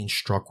was being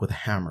struck with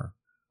a hammer.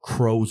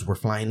 Crows were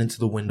flying into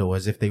the window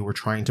as if they were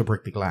trying to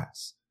break the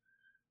glass.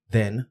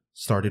 Then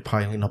started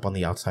piling up on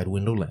the outside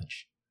window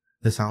ledge.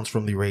 The sounds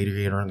from the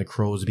radiator and the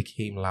crows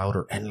became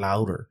louder and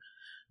louder.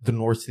 The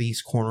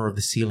northeast corner of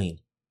the ceiling,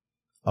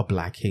 a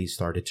black haze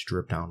started to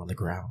drip down on the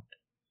ground.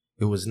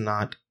 It was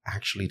not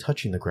actually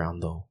touching the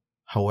ground, though.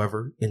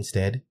 However,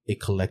 instead,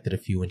 it collected a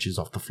few inches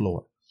off the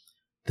floor.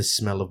 The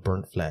smell of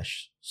burnt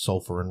flesh,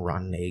 sulfur, and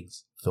rotten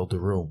eggs filled the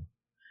room.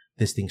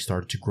 This thing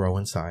started to grow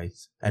in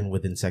size, and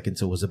within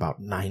seconds it was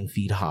about 9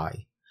 feet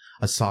high.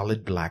 A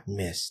solid black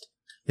mist.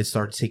 It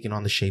started taking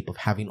on the shape of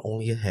having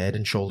only a head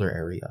and shoulder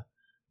area.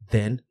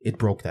 Then it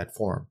broke that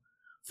form,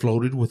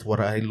 floated with what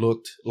I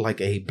looked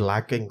like a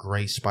black and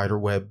gray spider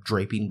web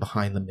draping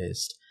behind the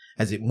mist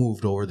as it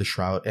moved over the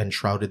shroud and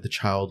shrouded the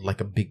child like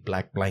a big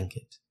black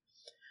blanket.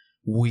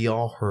 We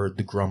all heard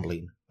the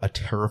grumbling, a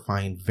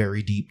terrifying,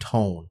 very deep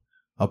tone,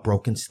 a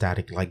broken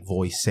static-like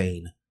voice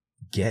saying,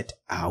 "Get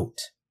out!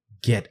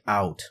 Get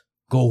out!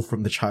 Go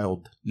from the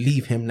child!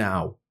 Leave him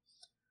now!"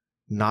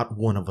 Not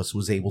one of us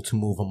was able to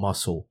move a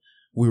muscle.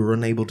 We were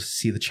unable to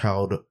see the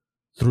child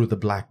through the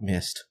black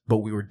mist, but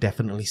we were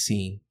definitely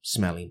seeing,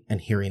 smelling, and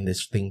hearing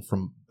this thing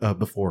from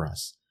before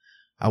us.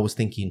 I was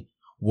thinking,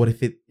 What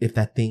if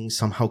that thing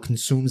somehow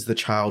consumes the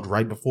child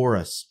right before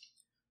us?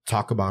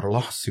 Talk about a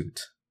lawsuit.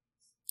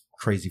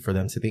 Crazy for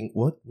them to think,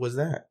 what was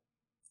that?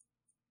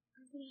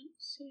 I didn't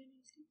see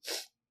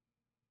anything.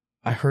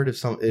 I heard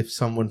if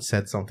someone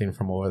said something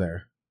from over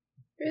there.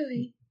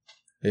 Really?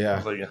 Yeah. I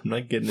was like, I'm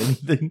not getting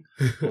anything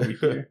over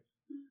here.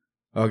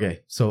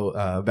 Okay,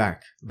 so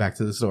back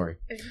to the story.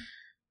 Okay.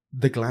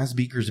 The glass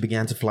beakers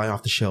began to fly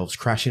off the shelves,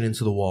 crashing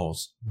into the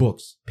walls.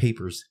 Books,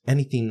 papers,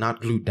 anything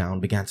not glued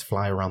down began to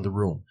fly around the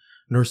room.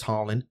 Nurse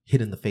Holland, hit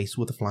in the face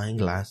with a flying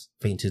glass,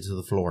 fainted to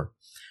the floor.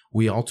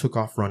 We all took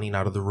off running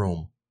out of the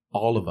room.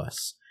 All of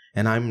us.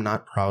 And I'm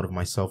not proud of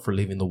myself for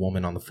leaving the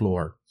woman on the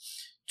floor.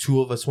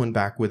 2 of us went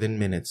back within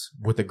minutes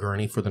with a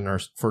gurney for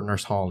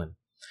Nurse Holland.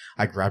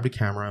 I grabbed a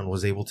camera and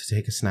was able to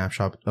take a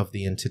snapshot of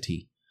the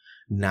entity,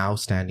 now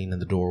standing in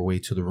the doorway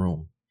to the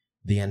room.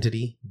 The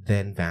entity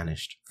then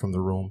vanished from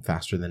the room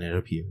faster than it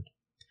appeared.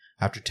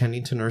 After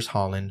tending to Nurse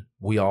Holland,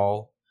 we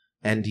all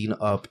ending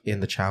up in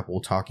the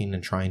chapel talking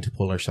and trying to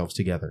pull ourselves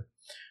together.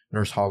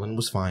 Nurse Holland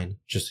was fine,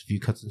 just a few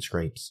cuts and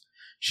scrapes.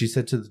 She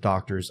said to the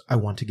doctors, I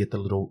want to get to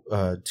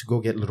go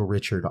get little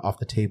Richard off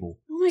the table.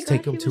 Oh my God,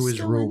 take him to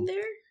his room,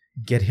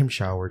 get him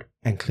showered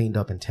and cleaned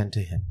up and tend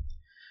to him.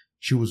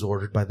 She was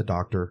ordered by the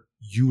doctor,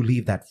 you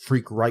leave that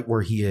freak right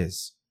where he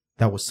is.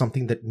 That was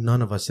something that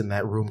none of us in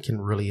that room can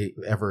really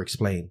ever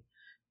explain.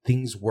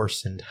 Things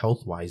worsened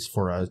health-wise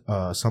for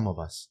some of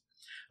us.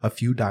 A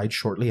few died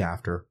shortly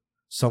after.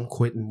 Some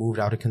quit and moved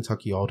out of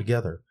Kentucky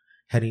altogether,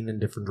 heading in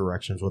different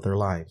directions with their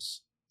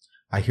lives.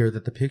 I hear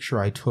that the picture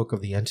I took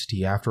of the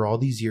entity after all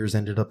these years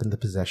ended up in the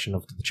possession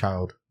of the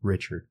child,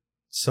 Richard.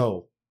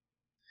 So,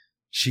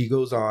 she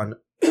goes on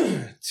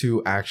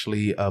to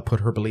actually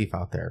put her belief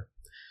out there.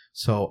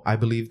 So, I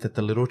believe that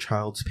the little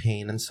child's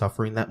pain and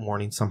suffering that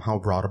morning somehow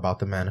brought about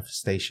the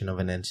manifestation of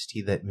an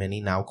entity that many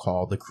now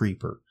call the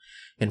Creeper,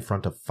 in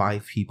front of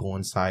 5 people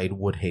inside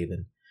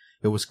Woodhaven.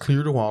 It was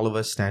clear to all of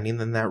us standing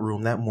in that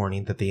room that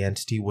morning that the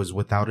entity was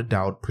without a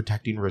doubt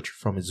protecting Richard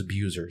from his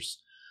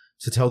abusers.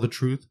 To tell the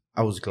truth,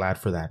 I was glad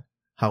for that.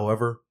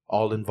 However,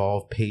 all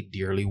involved paid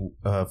dearly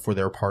for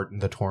their part in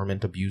the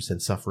torment, abuse,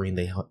 and suffering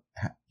they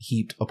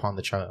heaped upon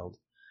the child.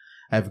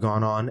 I have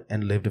gone on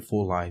and lived a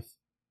full life,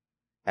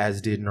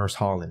 as did Nurse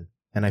Holland,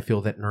 and I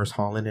feel that Nurse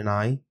Holland and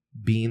I,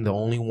 being the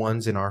only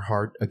ones in our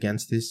heart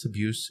against this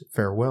abuse,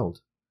 farewelled.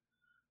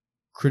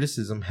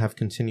 Criticism have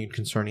continued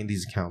concerning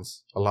these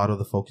accounts. A lot of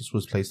the focus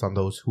was placed on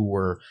those who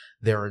were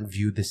there and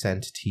viewed this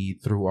entity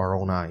through our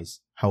own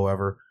eyes.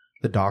 However,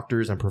 the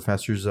doctors and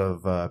professors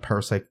of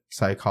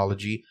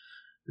parapsychology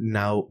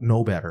now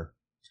know better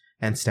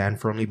and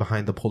stand firmly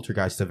behind the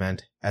poltergeist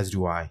event, as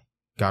do I.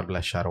 God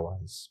bless Shadow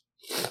Eyes.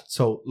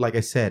 So, like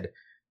I said,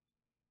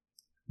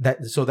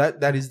 that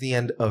is the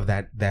end of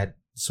that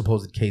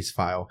supposed case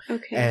file.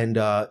 Okay. And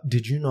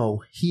did you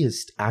know he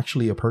is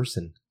actually a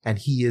person and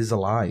he is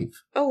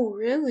alive? Oh,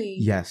 really?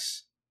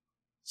 Yes.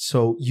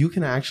 So you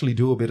can actually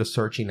do a bit of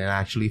searching and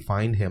actually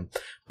find him.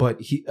 But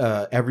he,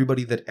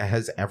 everybody that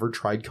has ever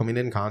tried coming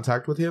in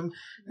contact with him,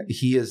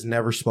 he has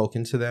never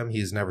spoken to them. He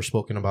has never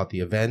spoken about the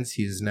events.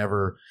 He has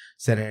never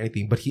said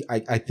anything. But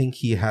I think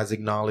he has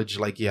acknowledged,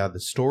 like, yeah, the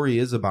story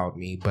is about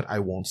me, but I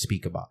won't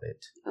speak about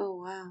it.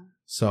 Oh, wow.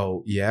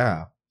 So,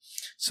 yeah.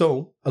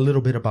 So, a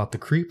little bit about the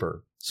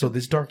Creeper. So,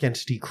 this dark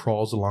entity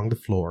crawls along the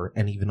floor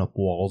and even up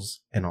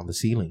walls and on the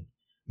ceiling.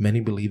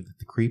 Many believe that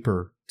the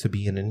Creeper to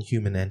be an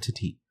inhuman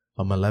entity,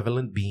 a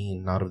malevolent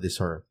being not of this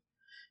earth.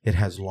 It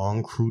has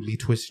long, crudely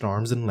twisted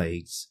arms and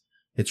legs.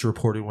 It's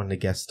reported when the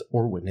guest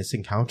or witness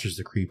encounters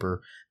the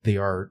Creeper, they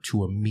are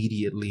to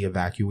immediately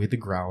evacuate the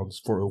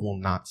grounds, for it will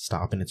not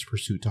stop in its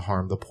pursuit to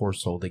harm the poor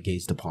soul that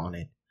gazed upon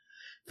it,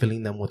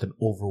 filling them with an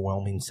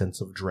overwhelming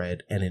sense of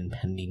dread and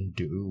impending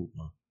doom.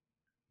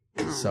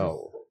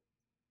 So,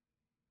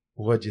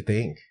 what'd you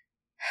think?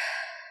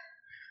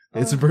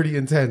 It's pretty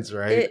intense,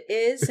 right? It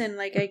is, and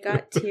like I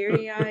got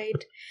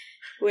teary-eyed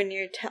when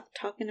you're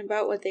talking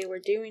about what they were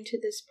doing to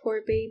this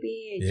poor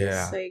baby.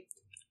 Just like,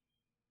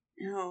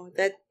 no,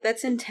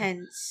 that's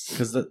intense.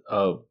 Because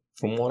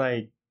from what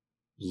I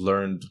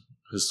learned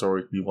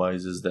historically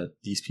wise is that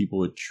these people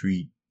would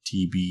treat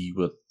TB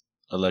with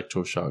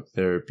electroshock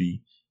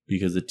therapy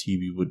because the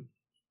TB would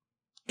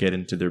get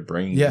into their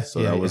brains.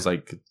 That was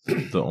like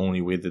the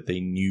only way that they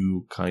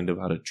knew kind of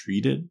how to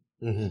treat it.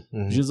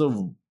 Which is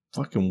a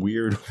fucking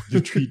weird way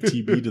to treat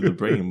TB to the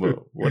brain, but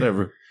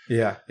whatever.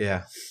 Yeah.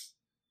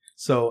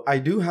 So I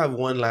do have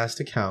one last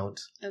account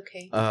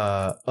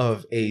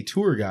of a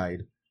tour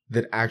guide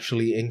that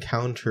actually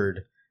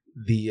encountered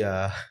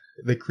the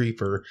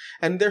Creeper.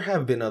 And there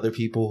have been other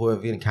people who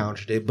have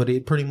encountered it, but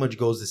it pretty much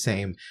goes the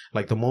same.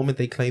 Like the moment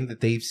they claim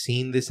that they've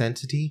seen this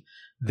entity,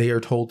 they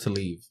are told to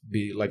leave.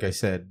 Like I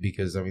said,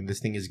 because I mean this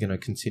thing is going to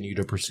continue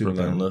to pursue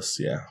relentless,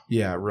 them.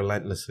 Yeah,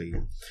 relentlessly.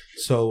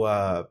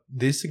 So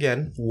this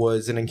again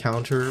was an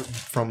encounter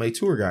from a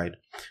tour guide.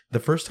 The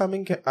first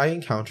time I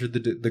encountered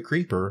the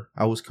Creeper,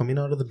 I was coming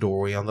out of the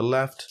doorway on the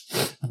left,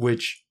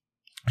 which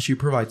she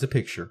provides a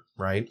picture,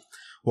 right?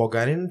 While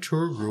guiding a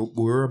tour group,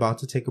 we were about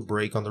to take a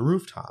break on the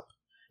rooftop.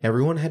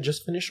 Everyone had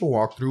just finished a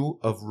walkthrough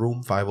of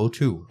room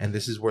 502, and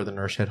this is where the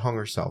nurse had hung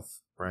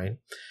herself, right?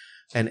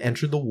 And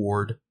entered the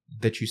ward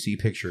that you see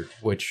pictured,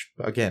 which,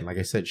 again, like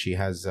I said, she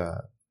has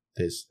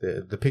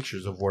the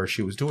pictures of where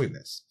she was doing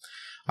this.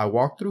 I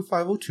walked through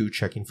 502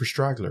 checking for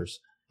stragglers.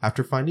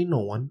 After finding no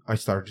one, I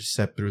started to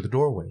step through the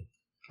doorway.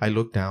 I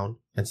looked down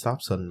and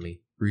stopped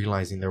suddenly,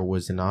 realizing there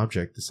was an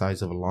object the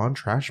size of a lawn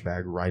trash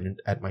bag right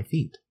at my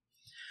feet.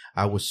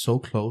 I was so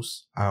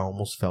close, I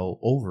almost fell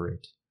over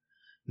it.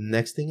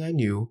 Next thing I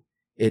knew,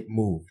 it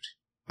moved.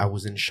 I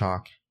was in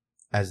shock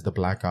as the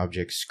black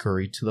object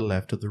scurried to the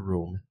left of the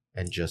room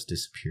and just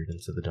disappeared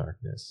into the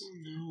darkness. Oh,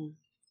 no.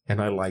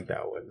 And I like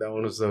that one. That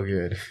one was so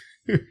good.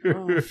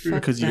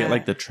 Because you get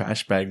like the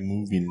trash bag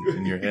moving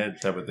in your head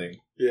type of thing.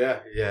 Yeah.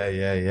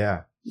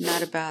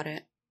 Not about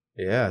it.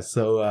 Yeah,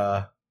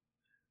 so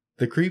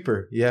the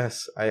creeper,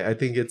 yes. I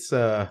think it's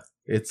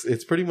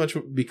pretty much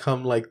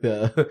become like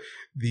the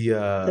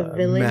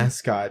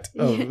mascot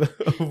of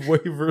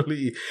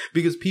Waverly,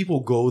 because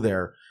people go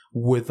there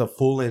with a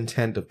full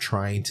intent of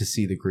trying to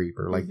see the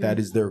creeper. Like, that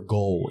is their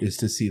goal, is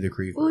to see the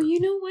creeper. Well,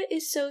 you know what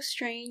is so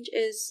strange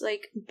is,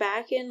 like,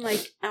 back in,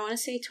 like, I want to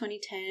say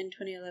 2010,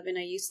 2011,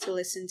 I used to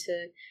listen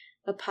to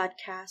a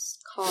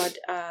podcast called,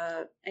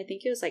 I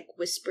think it was, like,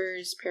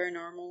 Whispers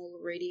Paranormal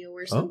Radio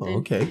or something. Oh,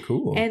 okay,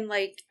 cool. And,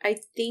 like, I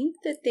think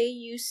that they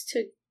used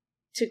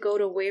to go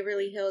to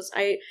Waverly Hills.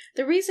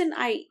 The reason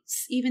I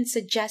even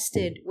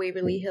suggested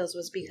Waverly Hills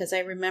was because I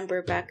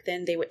remember back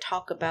then they would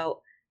talk about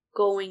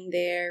going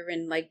there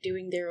and like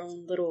doing their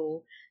own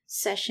little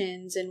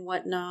sessions and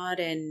whatnot.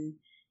 And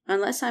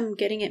unless I'm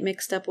getting it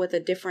mixed up with a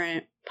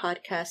different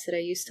podcast that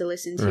I used to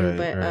listen to,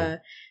 right.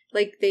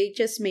 Like they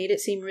just made it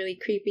seem really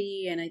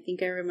creepy. And I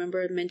think I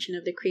remember a mention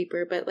of the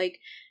creeper, but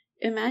like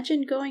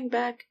imagine going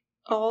back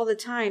all the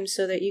time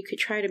so that you could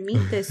try to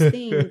meet this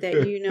thing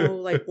that, you know,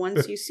 like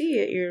once you see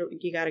it,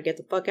 you got to get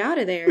the fuck out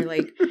of there.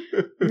 Like,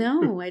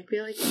 no, I'd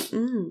be like,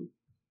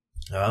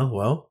 Oh,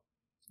 well.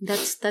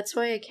 That's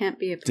why I can't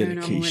be a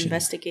paranormal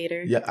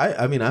investigator. Yeah,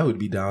 I mean, I would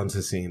be down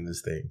to seeing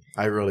this thing.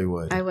 I really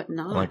would. I would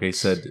not. Like I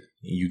said,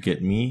 you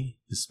get me,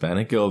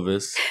 Hispanic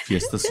Elvis,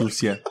 Fiesta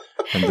Sucia,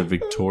 and the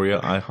Victoria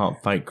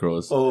IHOP Fight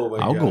Girls. Oh my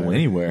God. I'll go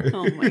anywhere.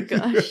 Oh my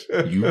gosh.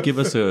 You give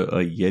us a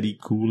Yeti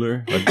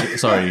cooler.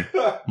 Sorry,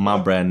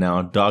 my brand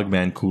now,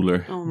 Dogman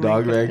cooler. Oh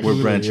my God.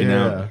 We're branching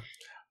out.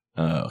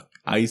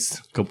 Ice,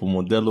 couple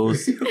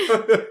modelos,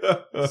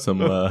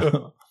 some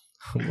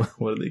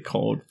what are they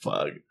called?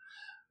 Fuck.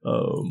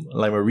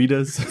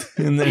 Limeritas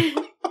in there.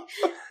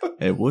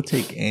 And we'll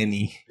take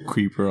any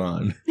creeper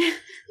on.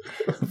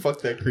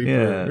 Fuck that creeper.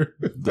 Yeah,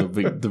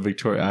 the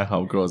Victoria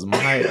IHOP girls.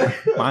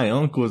 My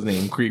uncle's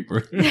named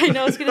Creeper. I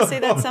know. I was gonna say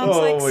that sounds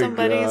like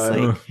somebody's God.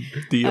 Like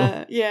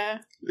Theo. Yeah,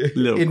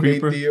 little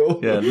creeper.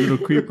 Theo. Yeah, little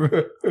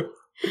creeper.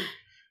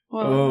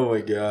 Well, oh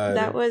my God,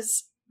 that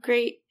was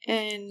great,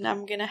 and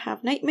I'm gonna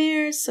have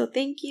nightmares. So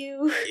thank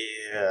you.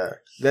 Yeah,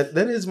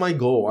 that is my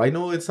goal. I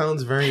know it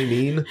sounds very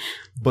mean,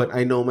 but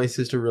I know my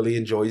sister really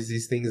enjoys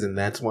these things, and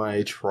that's why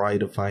I try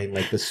to find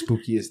like the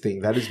spookiest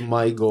thing. That is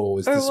my goal,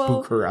 is to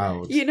spook her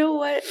out. You know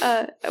what?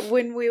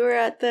 When we were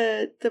at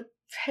the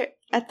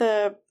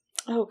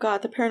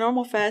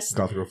Paranormal Fest,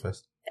 Gotham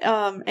Fest.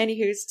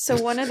 Anywho's,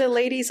 so one of the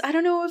ladies, I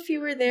don't know if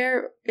you were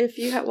there, if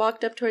you had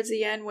walked up towards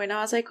the end when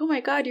I was like, oh my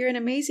God, you're an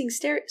amazing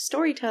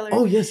storyteller.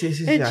 Oh, yes.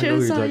 And she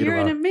was like, you're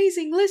an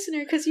amazing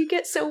listener because you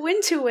get so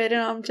into it.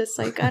 And I'm just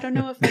like, I don't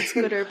know if that's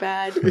good or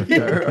bad.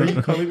 Are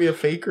you calling me a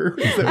faker?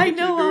 I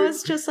know. I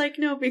was just like,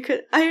 no, because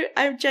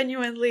I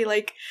genuinely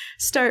like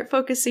start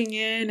focusing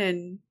in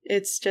and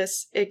it's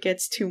just, it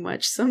gets too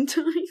much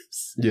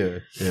sometimes. Yeah.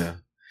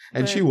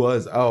 And she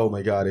was. Oh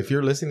my God. If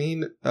you're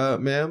listening,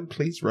 ma'am,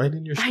 please write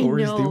in your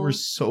stories. They were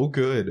so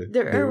good.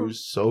 They were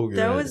so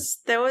good.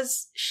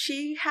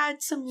 She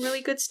had some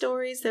really good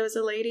stories. There was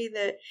a lady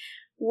that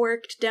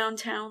worked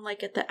downtown,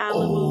 like at the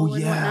Alamo and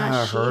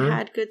whatnot. She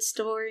had good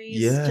stories.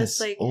 Yes. Just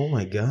like, oh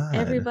my God.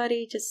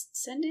 Everybody just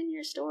send in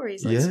your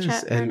stories. Let's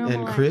chat paranormal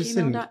and Chris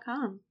at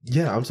gmail.com.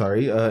 Yeah, I'm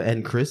sorry.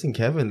 And Chris and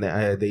Kevin,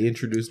 they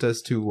introduced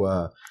us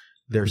to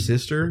their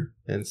sister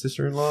and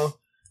sister-in-law.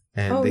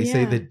 And they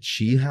say that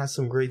she has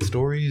some great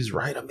stories.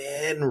 Write them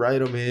in.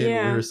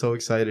 Yeah. We're so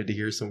excited to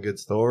hear some good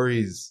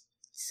stories.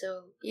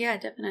 So, yeah,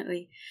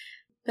 definitely.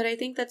 But I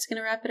think that's going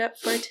to wrap it up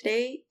for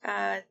today.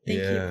 Thank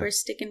you for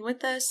sticking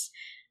with us.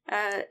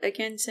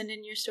 Again, send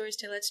in your stories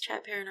to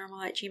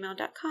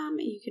letschatparanormal@gmail.com.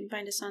 You can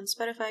find us on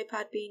Spotify,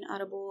 Podbean,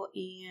 Audible,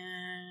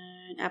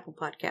 and Apple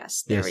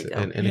Podcasts. There we go.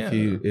 And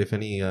if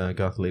any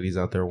goth ladies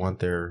out there want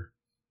their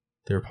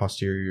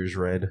posteriors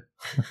read,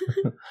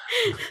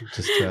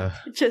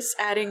 just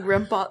adding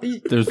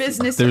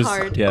business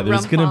card. Yeah,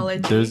 there's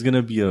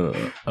gonna be a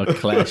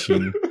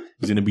clashing.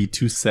 There's gonna be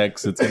two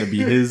sects. It's gonna be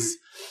his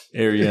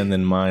area and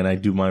then mine. I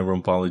do my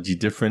rumpology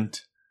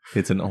different.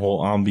 It's a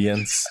whole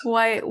ambience.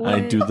 Why?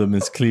 I do the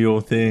Miss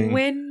Cleo thing.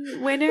 When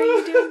are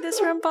you doing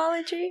this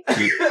rumpology?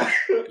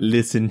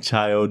 Listen,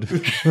 child.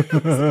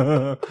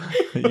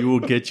 You will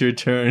get your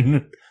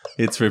turn.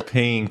 It's for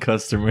paying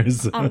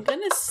customers. I'm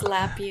gonna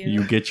slap you.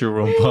 You get your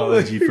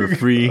Rumpology for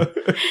free.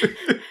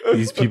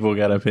 These people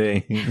gotta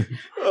pay.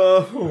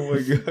 Oh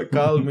my god,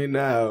 call me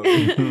now.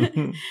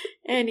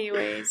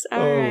 Anyways, all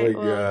right.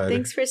 Well,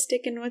 thanks for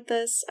sticking with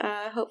us.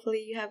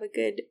 Hopefully you have a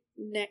good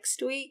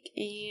next week,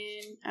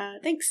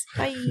 and thanks.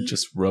 Bye.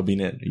 Just rubbing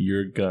it.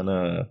 You're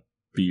gonna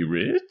be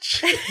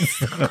rich.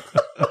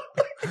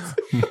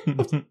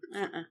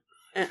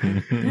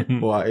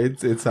 Well,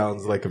 it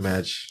sounds like a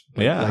match.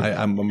 Yeah, like,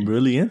 I'm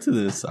really into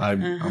this.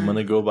 I'm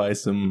gonna go buy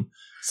some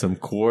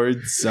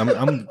cords.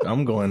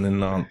 I'm going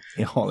in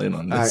all in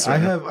on this. I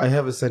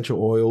have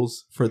essential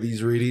oils for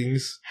these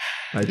readings.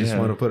 I just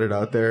want to put it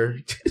out there.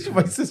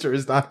 My sister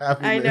is not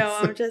happy. I know.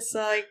 I'm just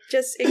like,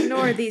 just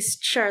ignore these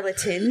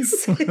charlatans.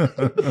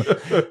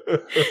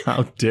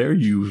 How dare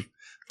you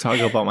talk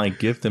about my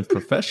gift and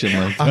profession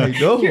like that? I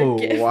know.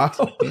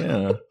 Wow.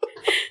 Yeah.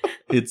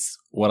 It's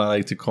what I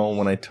like to call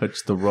when I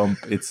touch the rump.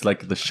 It's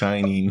like the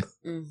shining.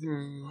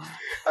 Mm-hmm.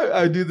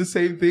 I do the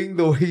same thing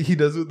the way he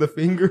does with the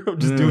finger. I'm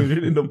just doing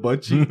it in the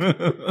butt cheek.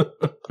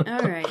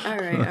 All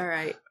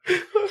right.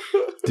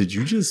 Did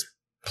you just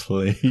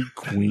play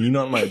Queen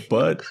on my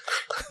butt?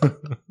 All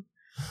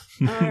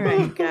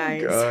right,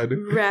 guys.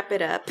 Wrap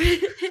it up.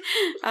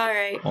 All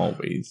right.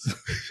 Always.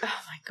 Oh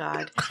my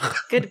God.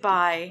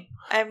 Goodbye.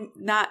 I'm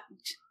not.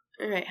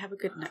 All right. Have a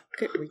good night.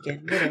 Good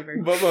weekend. Whatever.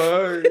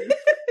 Bye-bye.